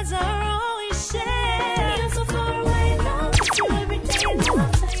words are all we share. You're so far away now, miss you every day now.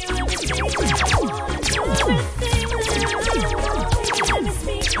 Tell you everything that I wanna do, everything that I want. Let me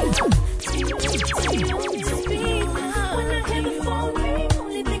speak love to you, to you, to speak love. When I hear the phone ring,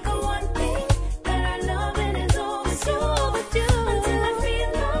 only think of one thing, that our loving is overdue. Until I feel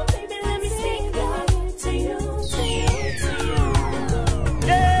love, baby, let me speak love to you, to you, to you.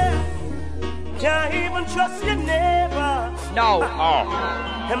 Yeah, can't even trust your neighbor. No.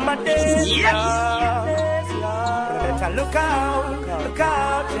 In my days, better look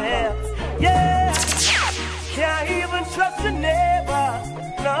out, yeah. Yeah, can't even trust your neighbor.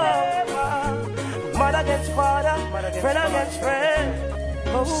 No, mother against father, friend against friend.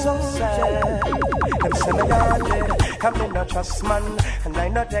 Oh, so sad. Them say me not dead, and me not trust man, and I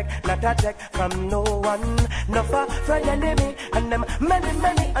not a check from no one. No for friend enemy, and them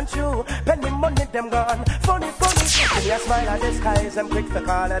many and true. Penny money them gone, funny. When you smile at the skies, them quick to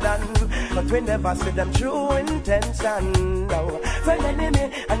call it done, but we never see them true intention. No, friend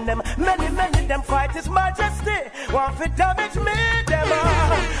enemy, and them many them fight His Majesty. Want to damage me, them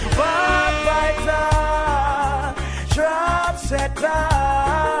are backbiter, trap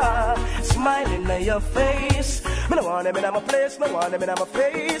setter, smiling at your face. Me no want them in my place, no want them in my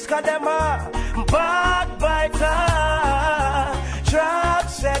face. 'Cause them are backbiter, trap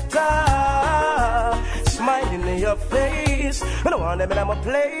setter, smiling in your face. Me no want them in my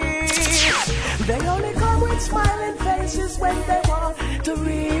place. They only come with smiling faces when they want to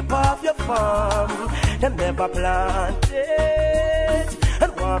reap off your farm. Them never plant it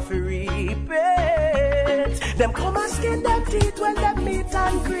and want to reap it. Them come and skin them teeth when they meet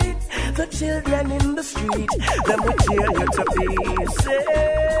and greet the children in the street. Them will tear you to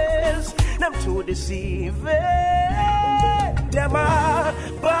pieces. Them too deceiving. Them are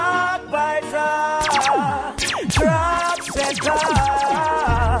backbiter, trap setter,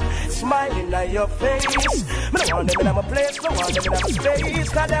 smiling at your face. Me no want them in my place, no want them in my space.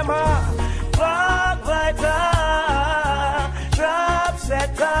 'Cause them are backbiter, trap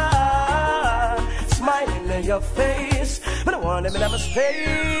setter, smiling at your face. Me no want them in my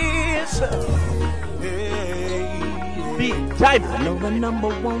space. Big time. I know the number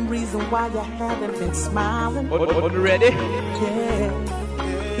one reason why you haven't been smiling. Ready?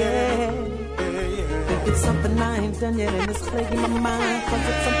 Yeah. Think it's something I ain't done yet and it's plaguing my mind. 'Cause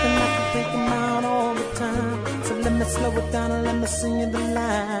it's something I can think about all the time. So let me slow it down and let me sing you the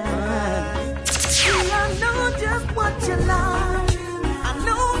line. I know just what you like. I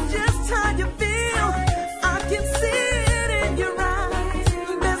know just how you feel. I can see it in your eyes.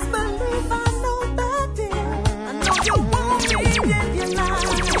 Best believe I know that, dear. I know you want me in your life.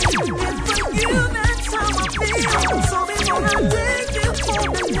 It's for you, that's how I feel. So before I take you for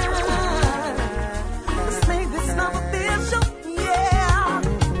the night, let's make this love official.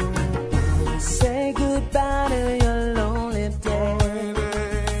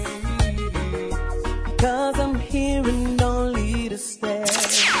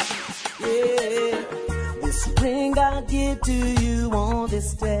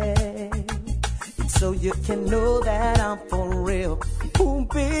 you can know that I'm for real. Ooh,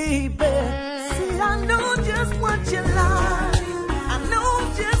 baby. See, I know just what you like. I know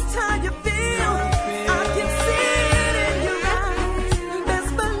just how you feel. I can see it in your eyes.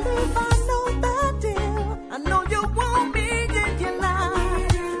 Best believe I know that deal. I know you want me in your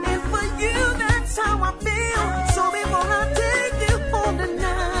life. And for you, that's how I feel. So before I take you home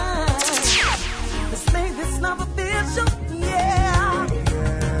tonight, let's make this love official, yeah.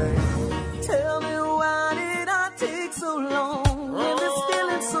 Tell me why did I take so long when this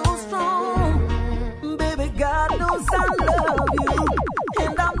feeling so strong? Baby, God knows I love you,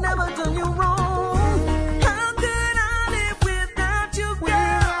 and I've never done you wrong. How could I live without you,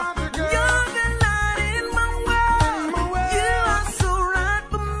 girl? You're the light in my world. You are so right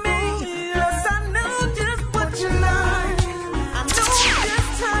for me. Plus I know just what you like. I know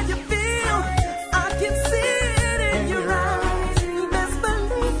just how you feel. I can see it in your eyes. Best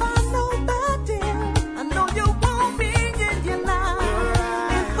believe I know that deal. I know you want me in your life.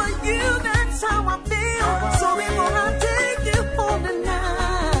 And for you, that's how I feel. So before I take you home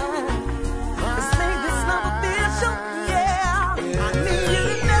tonight, let's make this love official, yeah. I need you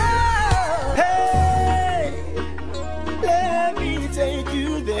to know. Hey, let me take you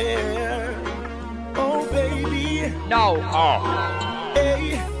there. Oh, baby. No.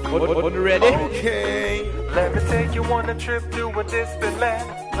 Hey. When you ready? Okay. Let me take you on a trip to a distant land.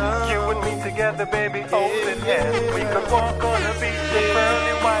 You and me together, baby, holding hands. We could walk on a beach in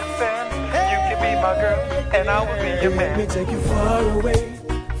pearly white sand. You can be my girl, and I will be your man. Let me take you far away,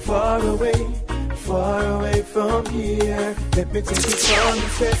 far away, far away from here. Let me take you from the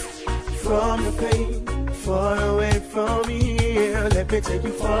stress, from the pain, far away from here. Let me take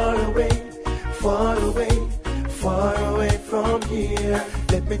you far away, far away, far away from here.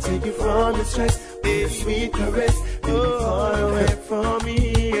 Let me take you from the stress, a sweet caress, baby, far away from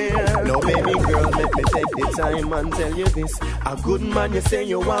here. No, baby girl, let me take the time and tell you this. A good man, you say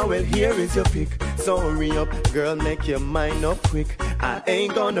you want, well, here is your pick. So hurry up, girl, make your mind up quick. I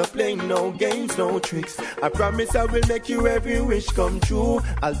ain't gonna play no games, no tricks. I promise I will make you every wish come true.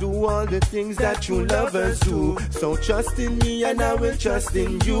 I'll do all the things that true lovers do. So trust in me and I will trust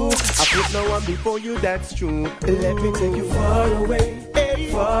in you. I put no one before you, that's true. Let me take you far away,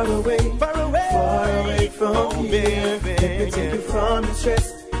 far away, far away, far away from here. Let me take you from the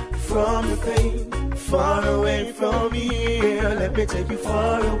stress, from the pain, far away from here. Let me take you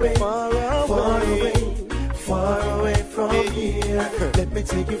far away, far away, far away from here. Let me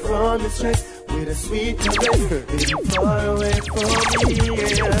take you from the stress with a sweet caress, baby, far away from here.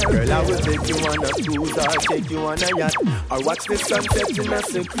 Girl, I will take you on a cruise or take you on a yacht, or watch the sunset in a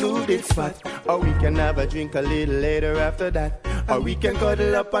secluded spot, or we can have a drink a little later after that, or we can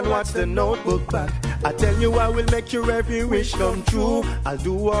cuddle up and watch the Notebook back. I tell you I will make your every wish come true. I'll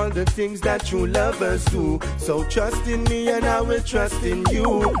do all the things that true lovers do. So trust in me and I will trust in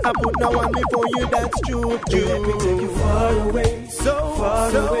you. I put no one before you, that's true. Let me take you far away, so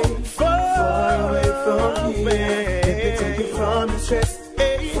far away, far away from here. Let me take you from the stress,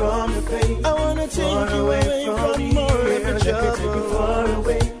 from the pain. I wanna take you away from more of the trouble. Let me take you far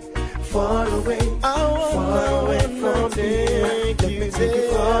away, far away, far away from here. Let me take you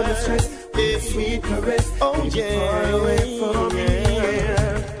from the stress, sweet caress, oh yeah, far away from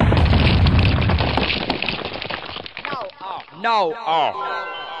here. No.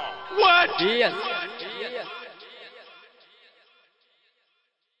 What? Yes.